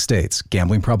select states.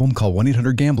 Gambling problem? Call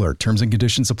 1-800-GAMBLER. Terms and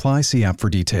conditions apply. See app for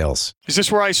details. Is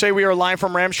this where I say we are live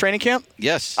from Rams training camp?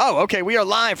 Yes. Oh, okay. We are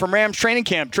live from Rams training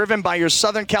camp, driven by your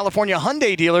Southern California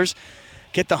Hyundai dealers.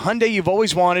 Get the Hyundai you've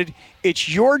always wanted. It's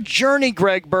your journey,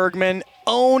 Greg Bergman.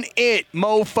 Own it,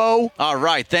 mofo. All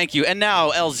right, thank you. And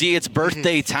now, LZ, it's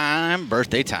birthday time.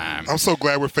 Birthday time. I'm so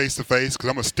glad we're face to face because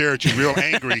I'm gonna stare at you real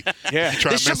angry. Yeah. You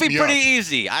try This to mess should be me pretty up.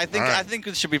 easy. I think. All right. I think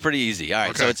it should be pretty easy. All right.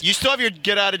 Okay. So it's You still have your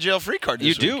get out of jail free card.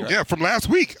 This You week, do. right? Yeah, from last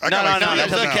week. I got no, like no, three that of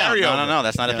them doesn't now. count. No,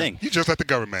 that's not a thing. You just let the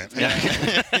government.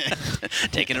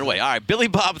 Taking it away. All right, Billy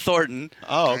Bob Thornton.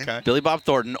 Oh, okay. Billy Bob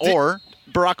Thornton or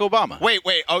Barack Obama. Wait.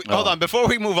 Oh, hold on. Before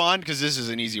we move on, because this is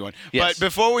an easy one. Yes. But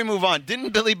before we move on, didn't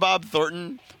Billy Bob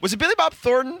Thornton? Was it Billy Bob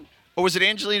Thornton or was it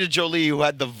Angelina Jolie who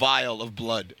had the vial of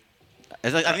blood? I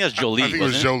think that's Jolie. I think it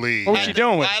was wasn't Jolie. What was she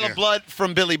doing with Vial it? of blood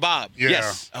from Billy Bob. Yeah.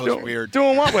 Yes. That was weird.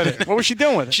 Doing what with it? What was she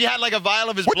doing with it? She had like a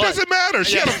vial of his What blood. does it matter?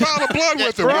 She Yeah. had a vial of blood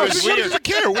with her. It What was does weird. it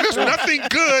care? There's nothing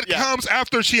good Yeah. comes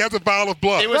after she has a vial of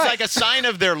blood. It was Right. like a sign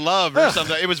of their love or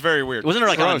something. It was very weird. Wasn't there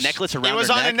like on a Gross. necklace around It was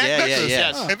her on a neck? necklace, Yeah.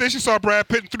 yes. And then she saw Brad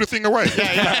Pitt and threw the thing away.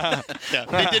 Yeah.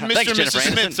 They did Mr. Thanks, and Jennifer Mrs.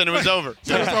 Aniston. Smiths and it was over.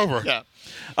 So it's over. Yeah.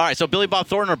 All right, so Billy Bob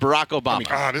Thornton or Barack Obama?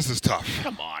 Ah, this is tough.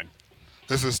 Come on.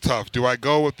 This is tough. Do I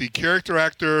go with the character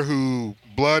actor who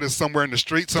blood is somewhere in the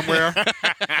street somewhere?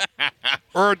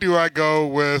 Or do I go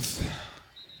with...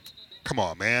 Come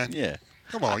on, man. Yeah.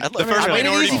 Come on. I The first made it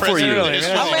minority easy for you. president in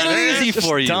history. I made it easy Just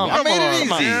for you. dumb. I made it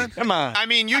Come on, easy. man. Come on. I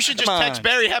mean, you should just Come on. text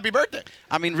Barry happy birthday.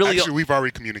 I mean, really. Actually, we've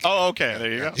already communicated. Oh, okay. There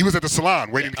you go. He was at the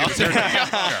salon waiting to get his hair done.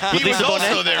 Yeah. He was Lisa also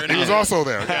Bonet? there. He was also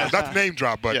there. Yeah, not the name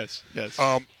drop, but Yes.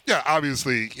 yeah,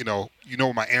 obviously, you know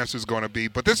what my answer is going to be.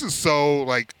 But this is so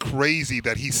like crazy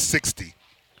that he's 60.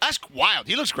 That's wild.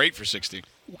 He looks great for 60.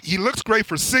 He looks great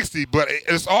for 60, but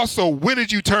it's also when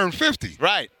did you turn 50?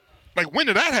 Right. Like when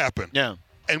did that happen? Yeah.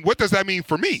 And what does that mean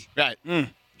for me? Right. He was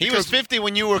Because- 50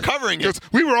 when you were covering it. Because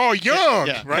we were all young,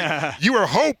 Yeah. right? You were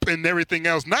hope and everything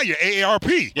else. Now you're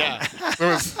AARP. Yeah.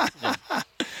 So it's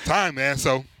time, man.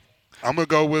 So I'm going to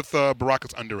go with Barack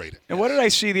is underrated. And what did I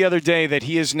see the other day that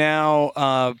he is now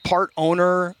part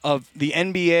owner of the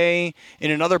NBA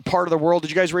in another part of the world?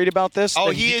 Did you guys read about this? Oh,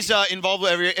 That he is involved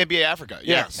with NBA Africa.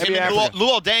 Yeah, Yes. NBA Him and Africa.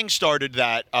 Luol Deng started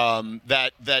that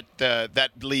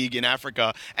that league in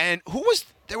Africa. And who was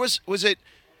there? Was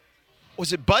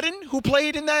it Budden who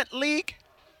played in that league?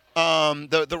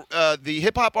 The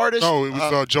hip hop artist. No, it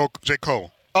was J.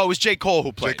 Cole. Oh, it was J. Cole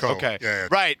who played. J. Cole, Okay. yeah.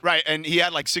 Right. And he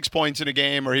had like 6 points in a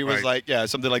game, or he was Right. like,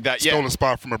 something like that. Stole a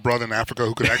spot from a brother in Africa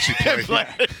who could actually play.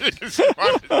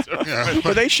 Yeah.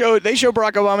 But they showed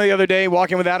Barack Obama the other day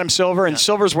walking with Adam Silver, and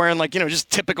Silver's wearing like, just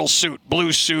typical suit,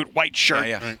 blue suit, white shirt,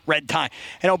 Right. red tie,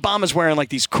 and Obama's wearing like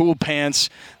these cool pants,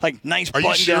 like nice Are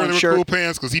you sure button-down they were shirt. cool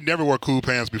pants? Because he never wore cool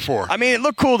pants before. I mean, it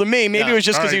looked cool to me. Maybe it was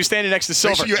just All because he right. was standing next to Make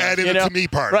Silver. sure you add in the to me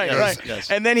part. Right, Yes. right.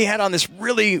 Yes. And then he had on this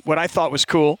really, what I thought was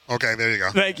cool. Okay, there you go.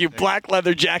 Thank you. Black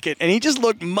leather jacket. And he just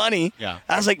looked money. Yeah.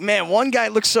 I was like, man, one guy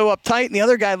looks so uptight and the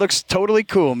other guy looks totally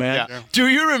cool, man. Yeah. Do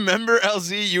you remember,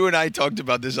 LZ, you and I talked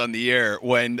about this on the air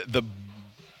when the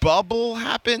bubble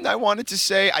happened, I wanted to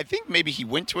say. I think maybe he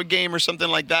went to a game or something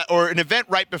like that, or an event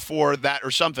right before that or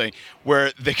something,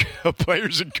 where the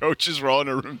players and coaches were all in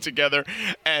a room together,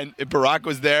 and Barack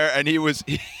was there, and he was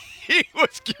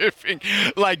giving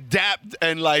like dapped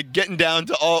and like getting down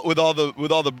to all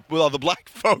the black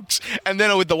folks, and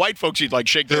then with the white folks he'd like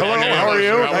shake their Hello, hand. how are you?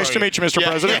 How are Nice to you? meet you, Mr. Yeah.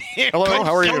 President. Hello,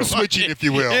 how are you? Code switching, if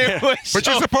you will. It was But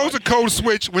so you're supposed to code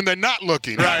switch when they're not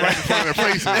looking. Right in front of their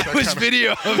faces. It was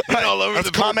video of it all over That's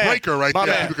the code man. breaker right My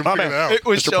there. man. You can My figure man. it out. It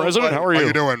was Mr. so President, funny. how are How you?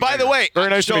 you doing? By the way, Very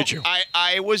nice to so meet you.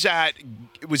 I was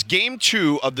it was game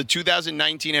 2 of the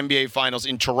 2019 NBA Finals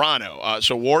in Toronto.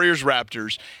 So Warriors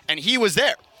Raptors, and he was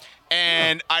there.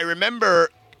 And I remember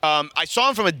I saw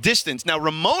him from a distance. Now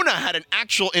Ramona had an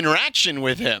actual interaction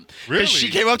with him. Really? She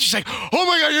came up, she's like, "Oh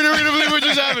my God, you're never gonna believe what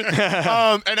just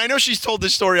happened." And I know she's told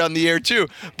this story on the air too.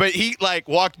 But he like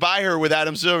walked by her with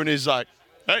Adam Silver, and he's like,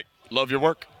 "Hey, love your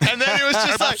work." And then it was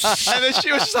just like, and then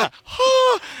she was just like,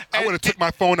 "Oh." I would have took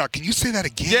my phone out. Can you say that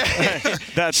again? Yeah.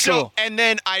 That's so, cool. And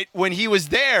then when he was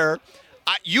there,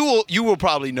 you will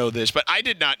probably know this, but I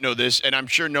did not know this, and I'm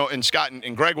sure and Scott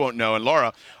and Greg won't know, and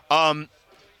Laura.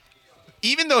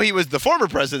 Even though he was the former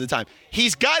president at the time,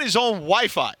 he's got his own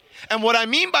Wi-Fi. And what I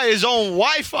mean by his own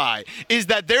Wi-Fi is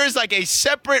that there is like a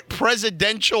separate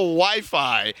presidential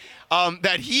Wi-Fi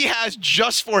that he has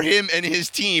just for him and his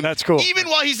team. That's cool. Even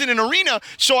while he's in an arena.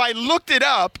 So I looked it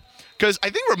up. Because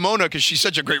I think Ramona, because she's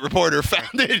such a great reporter,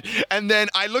 found it. And then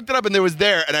I looked it up and there was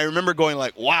there. And I remember going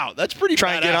like, wow, that's pretty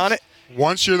Try and badass. get on it.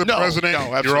 Once you're the president, no,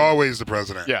 you're absolutely. always the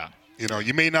president. Yeah. You know,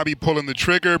 you may not be pulling the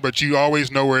trigger, but you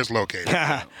always know where it's located.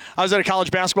 I was at a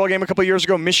college basketball game a couple years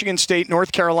ago, Michigan State,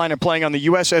 North Carolina, playing on the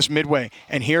USS Midway.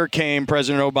 And here came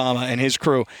President Obama and his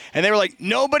crew. And they were like,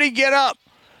 nobody get up.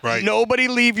 Right. Nobody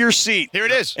leave your seat. Here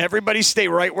it is. Everybody stay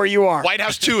right where you are. White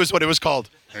House 2 is what it was called.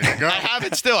 There you go. I have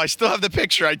it still. I still have the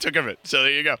picture I took of it. So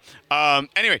there you go.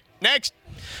 Anyway, next.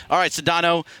 All right,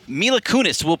 Sedano. Mila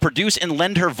Kunis will produce and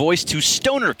lend her voice to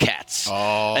Stoner Cats,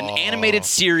 an animated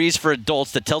series for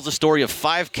adults that tells the story of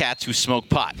 5 cats who smoke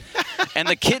pot. And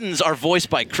the kittens are voiced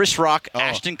by Chris Rock,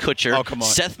 Ashton Kutcher, Oh, come on.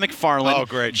 Seth MacFarlane, Oh,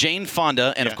 great. Jane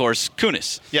Fonda, and, of course,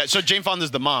 Kunis. Yeah, so Jane Fonda's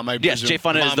the mom, I Yes, presume. Jane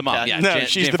Fonda is the mom. cat. Yeah, No, Jane-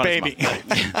 she's Jane the Fonda's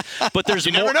baby. mom. But there's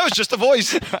You more. never know. It's just a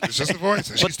voice. It's just a voice.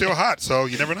 And she's still hot, so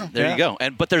you never know. There Yeah. you go.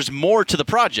 But there's more to the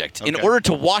project. In Okay. order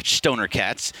to watch Stoner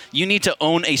Cats, you need to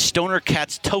own a Stoner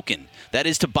Cats token. That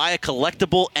is to buy a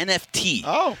collectible NFT.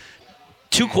 Oh.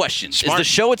 2 questions. Smart. Is the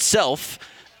show itself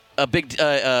a big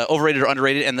overrated or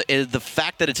underrated? And is the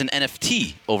fact that it's an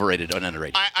NFT overrated or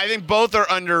underrated? I think both are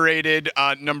underrated.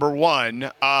 Number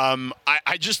one,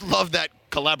 I just love that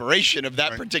collaboration of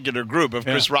that particular group of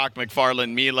Chris Rock,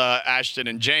 McFarlane, Mila, Ashton,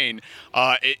 and Jane.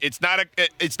 It's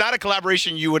not a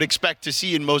collaboration you would expect to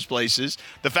see in most places.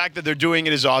 The fact that they're doing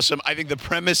it is awesome. I think the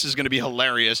premise is going to be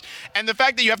hilarious, and the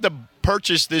fact that you have to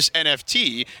purchase this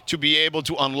NFT to be able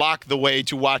to unlock the way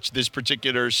to watch this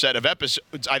particular set of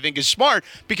episodes, I think is smart,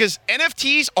 because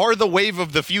NFTs are the wave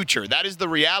of the future. That is the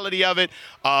reality of it.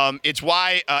 It's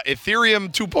why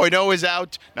Ethereum 2.0 is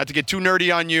out, not to get too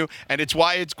nerdy on you, and it's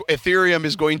why Ethereum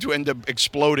is going to end up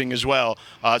exploding as well.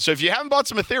 So if you haven't bought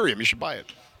some Ethereum, you should buy it.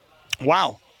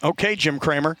 Wow. Okay, Jim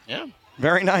Cramer. Yeah.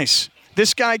 Very nice.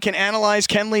 This guy can analyze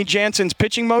Kenley Jansen's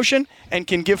pitching motion and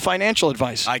can give financial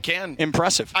advice. I can.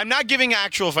 Impressive. I'm not giving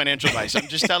actual financial advice. I'm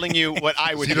just telling you what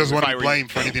I would He do doesn't if want I to were be blamed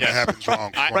you. for anything that happens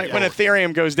wrong. Right when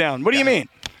Ethereum goes down. What do you mean?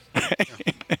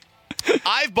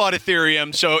 I've bought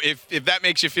Ethereum, so if that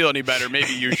makes you feel any better,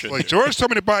 maybe you should. Like, George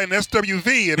told me to buy an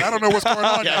SWV, and I don't know what's going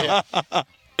on now. Yeah.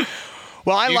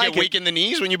 Well, I You like get weak in the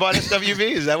knees when you bought SWV?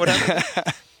 Is that what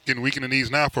happened? getting weak in the knees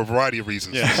now for a variety of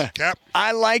reasons. Yeah. Cap?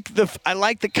 I like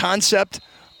the concept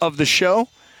of the show.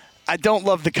 I don't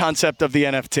love the concept of the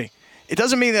NFT. It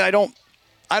doesn't mean that I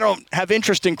don't have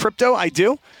interest in crypto. I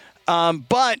do.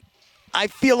 But I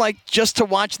feel like just to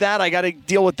watch that, I got to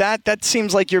deal with that. That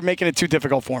seems like you're making it too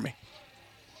difficult for me.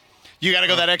 You got to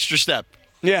go that extra step.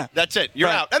 Yeah. That's it. You're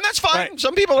Right. out. And that's fine. Right.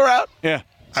 Some people are out. Yeah.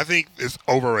 I think it's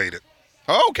overrated.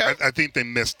 Oh, okay. I think they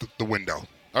missed the window.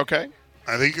 Okay.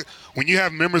 I think when you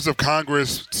have members of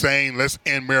Congress saying let's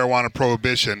end marijuana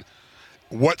prohibition,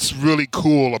 what's really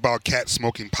cool about cats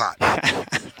smoking pot?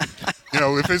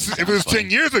 If it was 10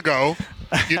 years ago,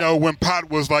 when pot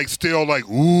was like still like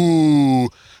ooh,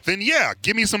 then yeah,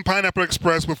 give me some Pineapple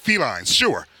Express with felines,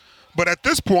 sure. But at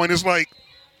this point, it's like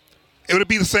it would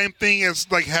be the same thing as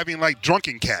like having like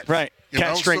drunken cats. Right.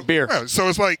 Cats drink beer. Yeah, so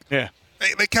it's like Yeah.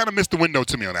 they kind of missed the window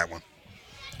to me on that one.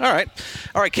 All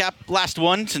right, Cap. Last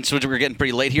one, since we're getting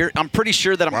pretty late here. I'm pretty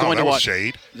sure that I'm Wow, going that to was watch.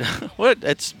 shade.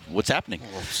 What's happening?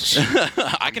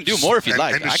 I can do more if you'd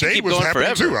like. And the I can shade keep was going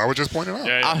happening forever. too. I was just pointing out.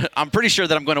 Yeah. I'm pretty sure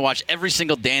that I'm going to watch every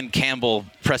single Dan Campbell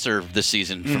presser this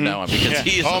season from now on because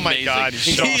he is Oh, my amazing. God,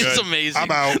 he's so He is good. amazing. I'm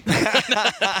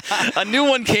out. A new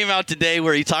one came out today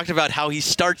where he talked about how he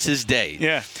starts his day.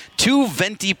 Yeah. 2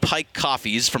 venti pike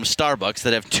coffees from Starbucks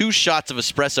that have 2 shots of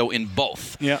espresso in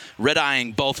both. Yeah.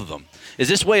 Red-eyeing both of them. Is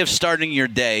this way of starting your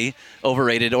day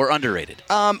overrated or underrated?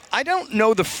 I don't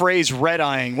know the phrase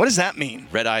red-eyeing. What does that mean?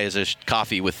 Red eye is a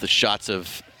coffee with the shots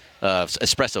of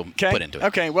espresso Okay. put into it.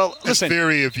 Okay. Well, In listen.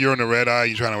 theory, if you're in a red eye,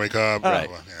 you're trying to wake up. Right.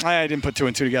 Blah, blah, blah. I didn't put 2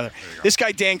 and 2 together. This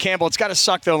guy, Dan Campbell, it's got to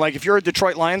suck, though. Like, if you're a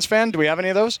Detroit Lions fan, do we have any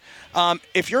of those?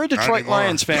 If you're a Detroit anymore.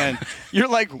 Lions fan, you're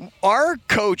like, our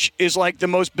coach is like the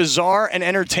most bizarre and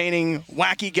entertaining,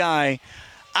 wacky guy.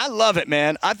 I love it,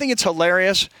 man. I think it's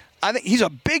hilarious. I think he's a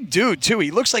big dude, too.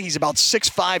 He looks like he's about 6'5",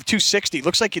 260.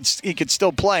 Looks like he could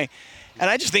still play. And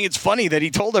I just think it's funny that he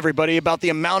told everybody about the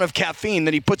amount of caffeine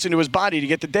that he puts into his body to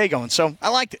get the day going. So I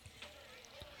liked it.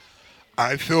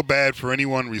 I feel bad for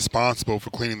anyone responsible for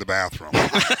cleaning the bathroom.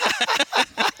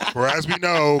 For as we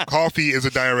know, coffee is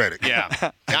a diuretic. Yeah.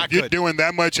 And Not if you're good. doing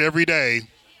that much every day,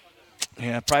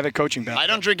 Yeah, private coaching battle. I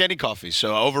don't drink any coffee,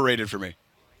 so overrated for me.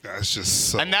 that's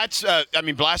just so. And that's,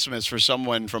 blasphemous for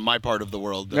someone from my part of the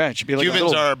world. Right, it should be like a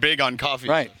Cubans little- are big on coffee.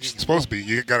 Right. It's supposed to be.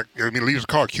 You got to. leaders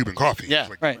call it Cuban coffee. Yeah. It's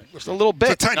like, Right. Just a little bit.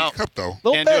 It's a tiny No. cup, though.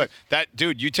 Little Can't bit. do it. That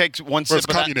dude, you take one Whereas sip of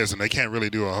that. communism, they can't really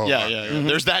do a whole Yeah, lot. yeah, yeah.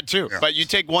 There's that too. Yeah. But you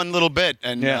take one little bit,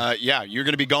 and Yeah. you're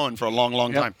going to be going for a long,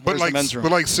 long Yep. time. But Where's the like, men's room?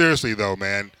 but like seriously though,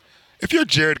 man, if you're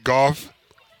Jared Goff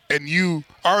and you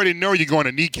already know you're going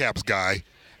to kneecaps guy,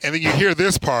 and then you hear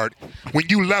this part, when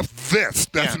you left this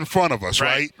that's Yeah. in front of us,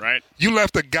 right? Right. You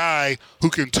left a guy who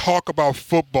can talk about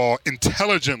football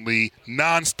intelligently,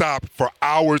 nonstop for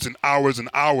hours and hours and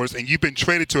hours, and you've been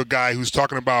traded to a guy who's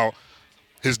talking about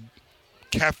his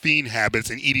caffeine habits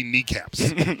and eating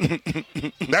kneecaps.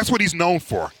 That's what he's known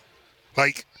for.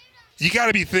 Like, you got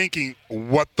to be thinking,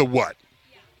 what the what?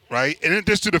 Right? And in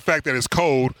addition to the fact that it's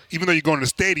cold, even though you're going to the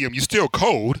stadium, you're still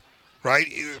cold, right?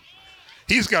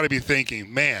 He's got to be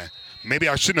thinking, man, maybe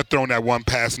I shouldn't have thrown that one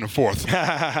pass in the fourth.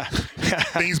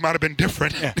 Things might have been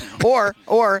different.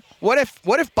 Or what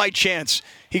if by chance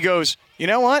he goes, you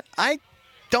know what? I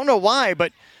don't know why,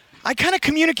 but I kind of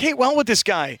communicate well with this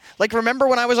guy. Like, remember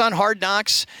when I was on Hard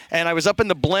Knocks and I was up in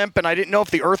the blimp and I didn't know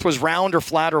if the earth was round or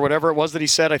flat or whatever it was that he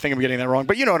said? I think I'm getting that wrong,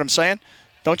 but you know what I'm saying,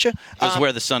 don't you? It was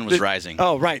where the sun was rising.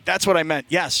 Oh, right. That's what I meant.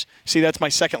 Yes. See, that's my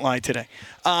second lie today.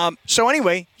 So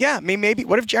anyway, yeah, maybe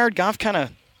what if Jared Goff kind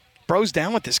of bros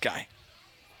down with this guy?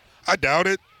 I doubt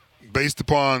it, based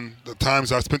upon the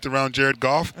times I've spent around Jared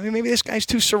Goff. I mean, maybe this guy's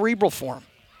too cerebral for him.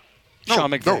 Sean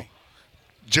McVay. No.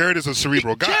 Jared is a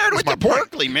cerebral guy. Jared That's went my to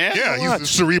point. Berkeley, man. Yeah, What? he's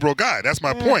a cerebral guy. That's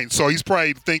my point. So he's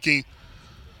probably thinking,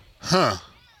 all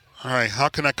right, how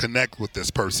can I connect with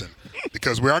this person?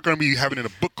 Because we aren't going to be having it in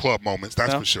a book club moments,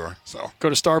 that's No. for sure. So Go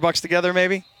to Starbucks together,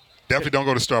 maybe? definitely don't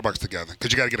go to Starbucks together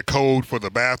because you got to get a code for the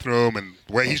bathroom, and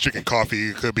the way he's drinking coffee,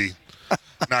 it could be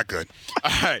not good.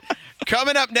 All right.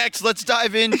 Coming up next, let's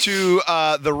dive into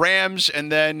the Rams,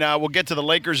 and then we'll get to the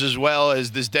Lakers as well,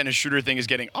 as this Dennis Schroder thing is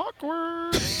getting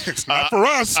awkward. It's not for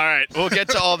us. All right, we'll get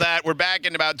to all that. We're back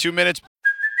in about 2 minutes.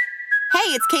 Hey,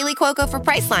 it's Kaylee Cuoco for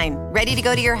Priceline. Ready to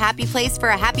go to your happy place for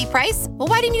a happy price? Well,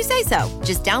 why didn't you say so?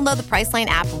 Just download the Priceline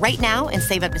app right now and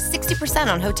save up to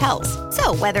 60% on hotels.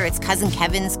 So whether it's Cousin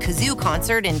Kevin's Kazoo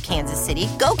Concert in Kansas City,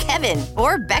 go Kevin,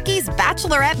 or Becky's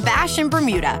Bachelorette Bash in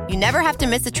Bermuda, you never have to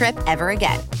miss a trip ever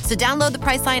again. So download the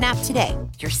Priceline app today.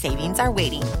 Your savings are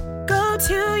waiting. Go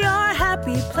to your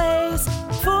happy place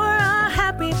for a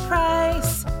happy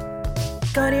price.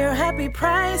 Go to your happy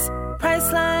price,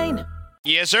 Priceline.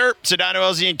 Yes, sir. Sedano,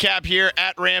 LZ, and Kap here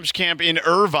at Rams Camp in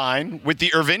Irvine with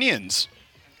the Irvinians.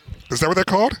 Is that what they're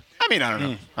called? I mean, I don't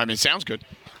know. I mean, it sounds good.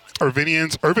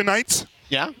 Irvinians? Irvinites?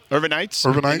 Yeah, Irvinites.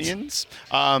 Irvinites.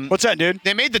 Irvinians. What's that, dude?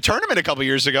 They made the tournament a couple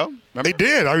years ago. Remember? They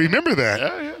did. I remember that.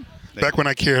 Yeah. Back when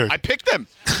I cared. I picked them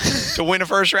to win a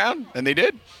first round, and they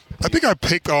did. I think I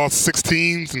picked all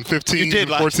 16s and 15s You did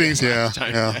and 14s.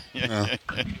 Yeah.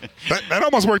 That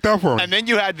almost worked out for me. And then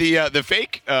you had the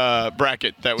fake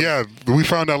bracket. That was, Yeah, we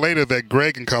found out later that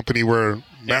Greg and company were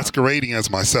masquerading as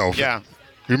myself. Yeah.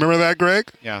 You remember that, Greg?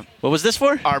 Yeah. What was this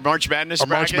for? Our March Madness Our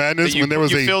March bracket Madness, that when there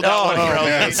was you a- filled out one for LZ.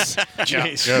 yes.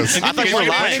 Jeez. Yes. I thought you were You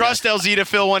didn't lying. trust LZ to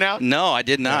fill one out? No, I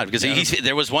did not because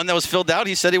there was one that was filled out.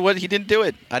 He said he didn't do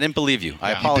it. I didn't believe you. I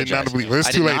You did apologize. not believe. It's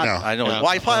I too did late not. now. I know. Yeah. Well,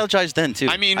 I apologized then too.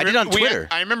 I mean, I did on Twitter.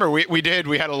 I remember we did.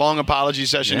 We had a long apology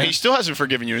session. Yeah. He still hasn't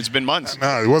forgiven you. It's been months.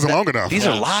 No, it wasn't long enough. These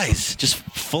are lies, just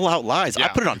full out lies. Yeah. I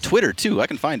put it on Twitter too. I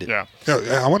can find it. Yeah.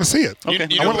 Yeah, I want to see it. Okay.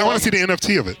 You I know want to see the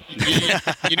NFT of it.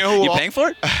 You know who? You paying for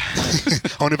it?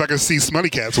 Only if I can see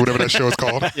Smelly Cats or whatever that show is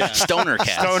called. Stoner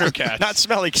cat. Stoner Cats. Not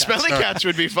Smelly Cats. Smelly Cats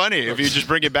would be funny if you just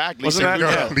bring it back. Wasn't that-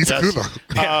 Yeah, Lisa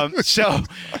Kudlow.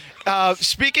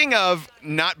 Speaking of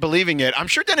not believing it, I'm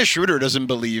sure Dennis Schroder doesn't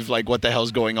believe like what the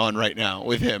hell's going on right now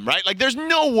with him, right? Like, there's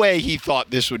no way he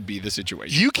thought this would be the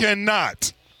situation. You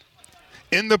cannot,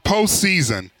 in the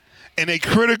postseason, in a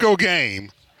critical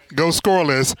game, go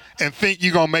scoreless and think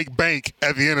you're gonna make bank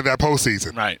at the end of that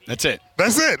postseason. Right. That's it.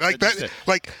 That's it. Like That's that. it.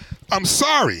 Like, I'm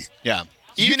sorry. Yeah.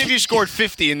 Even if you scored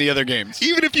 50 in the other games.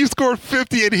 Even if you scored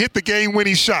 50 and hit the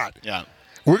game-winning shot, Yeah.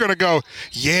 we're gonna go,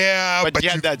 yeah, But you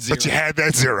had that zero. But you had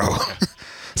that zero.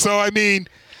 So I mean,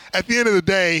 at the end of the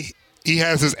day, he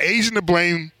has his agent to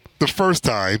blame the first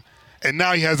time, and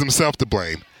now he has himself to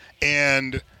blame.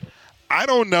 And I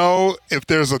don't know if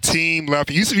there's a team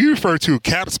left. You refer to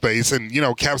cap space, and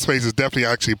cap space is definitely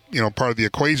actually part of the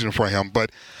equation for him.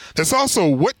 But there's also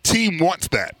what team wants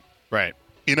that. Right.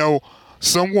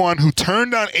 Someone who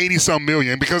turned down 80-some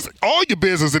million because all your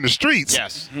business in the streets.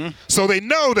 Yes. Mm-hmm. So they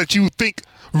know that you think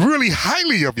really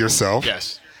highly of yourself.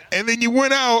 Yes. And then you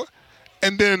went out,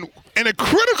 and then in a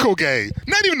critical game,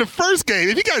 not even the first game,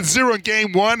 if you got 0 in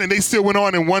game 1 and they still went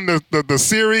on and won the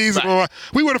series, Right.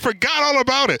 we would have forgot all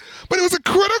about it. But it was a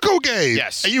critical game.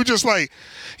 Yes. And you just like,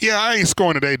 yeah, I ain't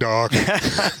scoring today, dog.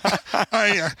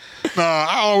 I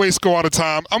always score all the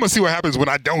time. I'm going to see what happens when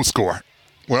I don't score.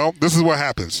 Well, this is what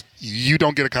happens. You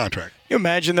don't get a contract. You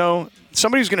imagine, though,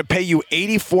 somebody who's going to pay you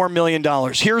 $84 million.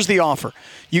 Here's the offer.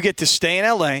 You get to stay in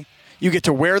L.A., you get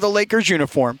to wear the Lakers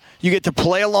uniform, you get to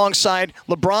play alongside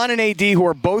LeBron and AD, who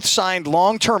are both signed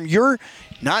long-term. You're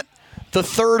not the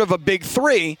third of a big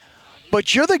three,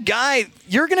 but you're the guy.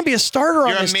 You're going to be a starter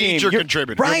on this team. You're a major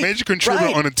contributor. Right, You're a major contributor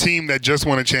right. on a team that just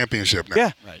won a championship now.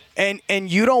 Yeah. Right.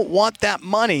 And you don't want that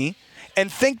money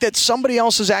and think that somebody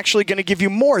else is actually going to give you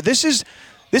more. This is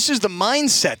the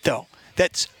mindset, though.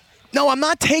 No, I'm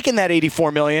not taking that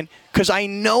 $84 million because I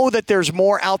know that there's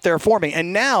more out there for me.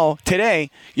 And now, today,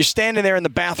 you're standing there in the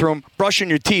bathroom, brushing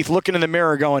your teeth, looking in the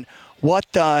mirror going, what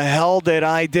the hell did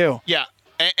I do? Yeah.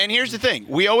 And here's the thing.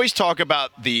 We always talk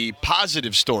about the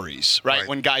positive stories, right? Right.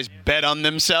 When guys bet on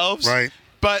themselves. Right.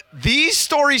 But these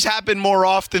stories happen more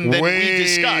often than Way we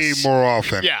discuss. more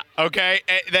often. Yeah. Okay.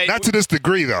 Not to this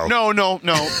degree, though. No.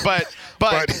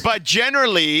 But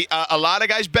generally, a lot of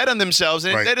guys bet on themselves,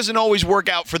 and Right. that doesn't always work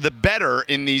out for the better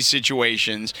in these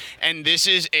situations. And this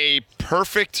is a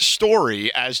perfect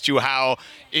story as to how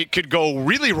it could go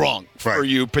really wrong for Right.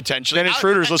 you potentially. Dennis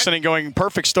Schroder's listening going,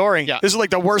 perfect story. Yeah. This is like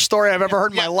the worst story I've ever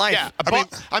heard in my life. Yeah.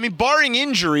 I mean, Barring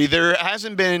injury, there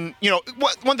hasn't been,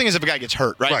 one thing is if a guy gets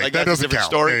hurt, right? Right, Like that that's a doesn't different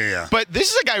count. story. Yeah. But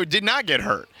this is a guy who did not get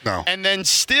hurt. No. And then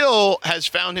still has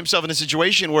found himself in a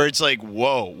situation where it's like,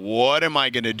 whoa, what am I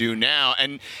going to do now?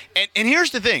 And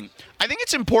here's the thing. I think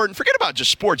it's important, forget about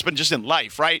just sports, but just in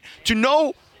life, right? To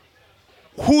know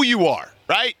who you are,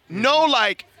 right? Know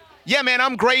like, yeah, man,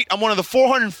 I'm great. I'm one of the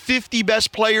 450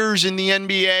 best players in the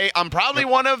NBA. I'm probably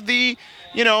one of the,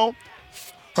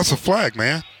 that's a flag,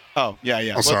 man. Oh,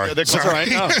 yeah. Oh, sorry. That's all right.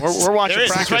 No, we're watching There it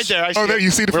is. practice. It's right there. I see Oh, there it.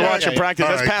 you see the We're flag? watching practice.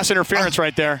 All That's right. pass interference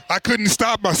right there. I couldn't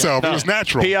stop myself. It was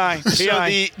natural. PI. So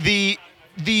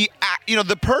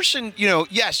the person,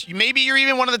 yes, maybe you're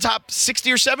even one of the top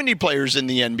 60 or 70 players in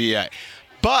the NBA,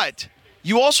 but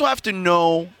you also have to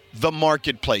know the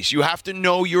marketplace. You have to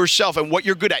know yourself and what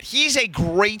you're good at. He's a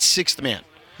great sixth man.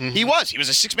 Mm-hmm. He was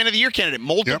a sixth man of the year candidate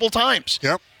multiple times.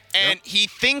 Yep. And he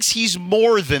thinks he's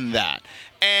more than that.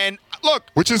 And look,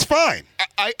 Which is fine.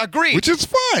 I agree. Which is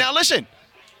fine. Now listen,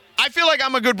 I feel like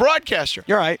I'm a good broadcaster.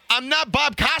 You're right. I'm not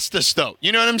Bob Costas, though.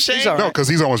 You know what I'm saying? He's all right. No, because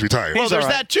he's almost retired. Well, there's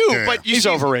that too. Yeah. But He's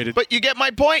overrated. But you get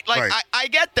my point. Like Right. I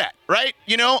get that, right?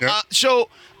 You know. Yep. So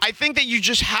I think that you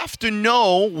just have to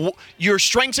know your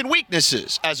strengths and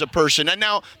weaknesses as a person, and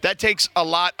now that takes a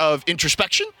lot of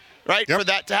introspection. Right, Yep. for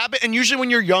that to happen. And usually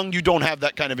when you're young, you don't have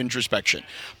that kind of introspection.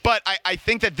 But I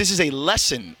think that this is a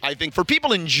lesson, I think, for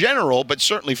people in general, but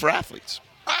certainly for athletes.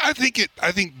 I think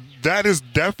that is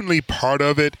definitely part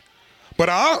of it. But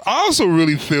I also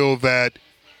really feel that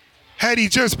had he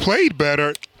just played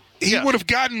better, he would have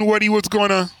gotten what he was going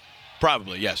to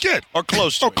Probably, yes. get. Or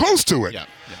close to it. Close to it. Yeah.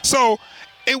 So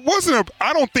it wasn't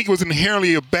I don't think it was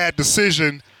inherently a bad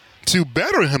decision to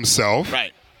better himself.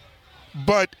 Right.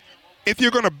 But if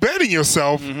you're going to bet in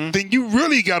yourself, then you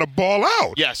really got to ball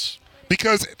out. Yes.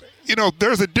 Because,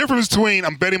 there's a difference between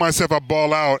I'm betting myself I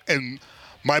ball out and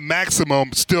my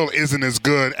maximum still isn't as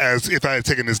good as if I had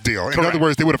taken this deal. In other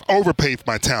words, they would have overpaid for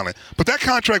my talent. But that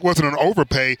contract wasn't an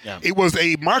overpay. Yeah. It was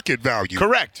a market value.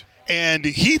 Correct. And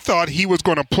he thought he was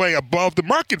going to play above the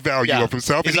market value of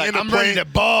himself. He's and he like, ended I'm up ready to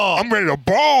ball. I'm ready to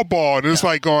ball. And it's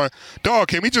like going, dog,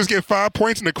 can we just get 5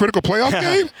 points in the critical playoff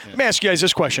game? Let me ask you guys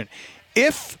this question.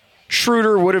 If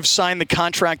Schroder would have signed the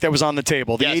contract that was on the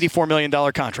table, the $84 million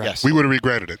contract, Yes. We would have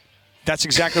regretted it. that's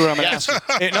exactly what I'm going to ask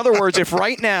you. In other words, if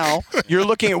right now you're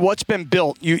looking at what's been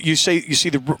built, you see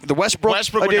the Westbrook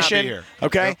Westbrook would not be edition, here.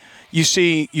 okay? Yep. You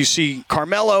see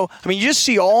Carmelo. I mean, you just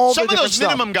see all Some the of different those stuff.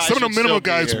 minimum guys Some of the should minimum still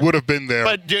be guys here. would have been there.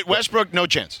 But Westbrook, no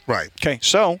chance. Right. Okay,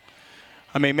 so,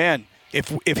 I mean, man, if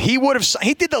he would have,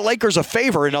 he did the Lakers a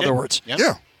favor, in other words. Yeah.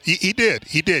 Yeah, he did.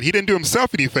 He didn't do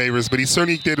himself any favors, but he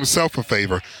certainly did himself a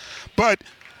favor. But,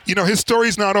 his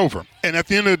story's not over. And at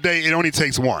the end of the day, it only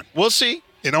takes one. We'll see.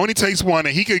 It only takes one,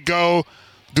 and he could go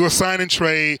do a sign and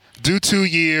trade, do 2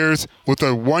 years with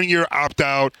a 1 year opt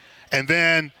out, and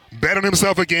then bet on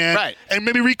himself again, Right. and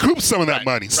maybe recoup some of that Right,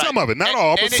 money. right. Some of it, not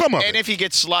all, but some of And it. if he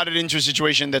gets slotted into a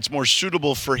situation that's more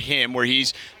suitable for him, where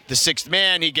he's the sixth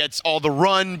man, he gets all the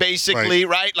run, basically,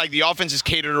 right? Like the offense is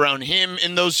catered around him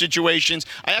in those situations.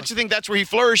 I actually think that's where he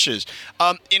flourishes.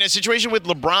 In a situation with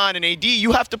LeBron and AD,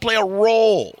 you have to play a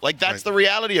role. Like, that's the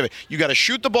reality of it. You got to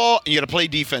shoot the ball, and you got to play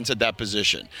defense at that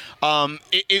position. Unless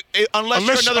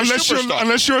you're another superstar.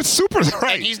 Unless you're a superstar.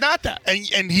 Right. And he's not that.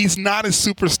 And he's not a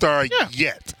superstar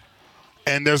yet.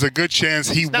 And there's a good chance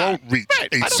he won't reach a I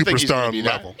don't think he's gonna superstar be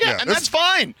that. level. Yeah, and that's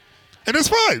fine. And it's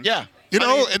fine. Yeah. You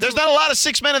know, there's not a lot of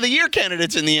Six Men of the Year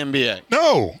candidates in the NBA.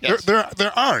 No, Yes.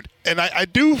 there aren't. And I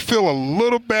do feel a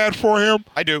little bad for him.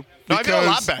 I do. No, I feel a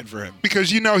lot bad for him.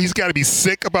 Because, he's got to be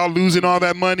sick about losing all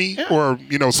that money or,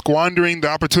 squandering the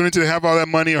opportunity to have all that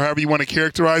money or however you want to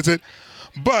characterize it.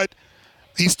 But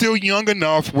he's still young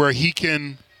enough where he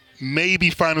can maybe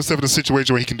find himself in a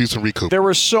situation where he can do some recoup. There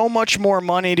was so much more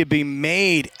money to be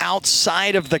made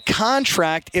outside of the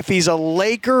contract if he's a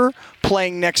Laker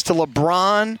playing next to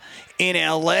LeBron in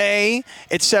L.A.,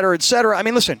 et cetera, et cetera. I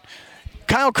mean, listen,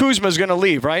 Kyle Kuzma is going to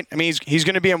leave, right? I mean, he's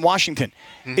going to be in Washington.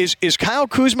 Is Kyle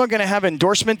Kuzma going to have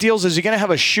endorsement deals? Is he going to have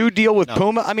a shoe deal with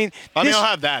Puma? I mean, he'll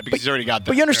have that because he's already got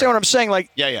that. But you understand what I'm saying? Like,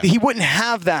 he wouldn't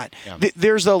have that. Yeah.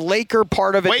 There's the Laker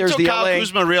part of it. Wait There's till the Kyle LA.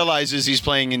 Kuzma realizes he's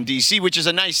playing in D.C., which is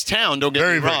a nice town. Don't get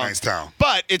me wrong. Very nice town.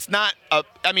 But it's not.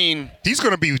 He's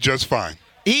going to be just fine.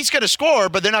 He's going to score,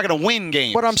 but they're not going to win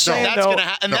games. What I'm saying, that's though,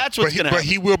 gonna that's what's going to But happen.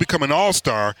 he will become an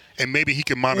all-star, and maybe he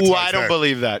can monetize Ooh, I don't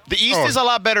believe that. The East is a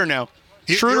lot better now.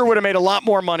 Schroeder would have made a lot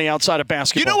more money outside of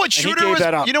basketball. You know what and he Schroeder gave was?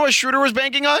 that up. You know what Schroeder was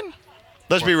banking on?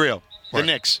 Let's be real. The What?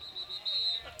 Knicks.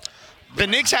 The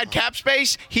Knicks had cap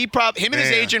space. Him and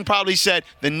his agent probably said,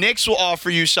 the Knicks will offer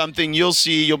you something. You'll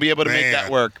see. You'll be able to make that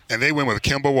work. And they went with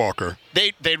Kemba Walker.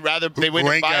 They wouldn't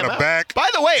Who ain't buy got him a out. back. By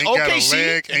the way, ain't got a OKC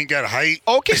leg, ain't got a height.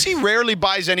 OKC rarely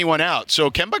buys anyone out, so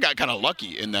Kemba got kind of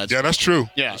lucky in that. Yeah, that's true.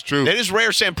 Yeah, that's true. It is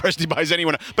rare Sam Presti buys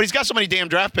anyone out, but he's got so many damn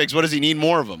draft picks. What does he need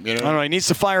more of them? You know? I don't know. He needs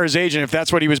to fire his agent if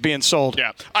that's what he was being sold.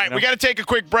 Yeah. All right, we got to take a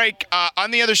quick break.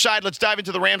 On the other side, let's dive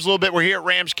into the Rams a little bit. We're here at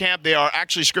Rams camp. They are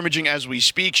actually scrimmaging as we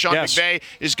speak. Sean McVay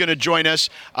is going to join us.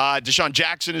 Deshaun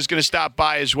Jackson is going to stop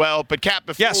by as well. But, Cap,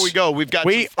 before we go, we've got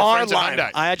we some are friends at live.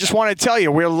 Hyundai. I just want to tell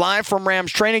you, we're live from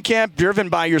Rams training camp, driven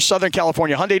by your Southern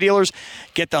California Hyundai dealers.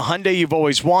 Get the Hyundai you've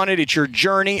always wanted. It's your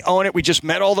journey. Own it. We just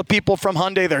met all the people from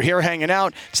Hyundai. They're here hanging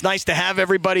out. It's nice to have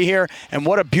everybody here. And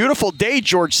what a beautiful day,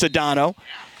 George Sedano,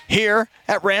 here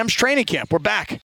at Rams training camp. We're back.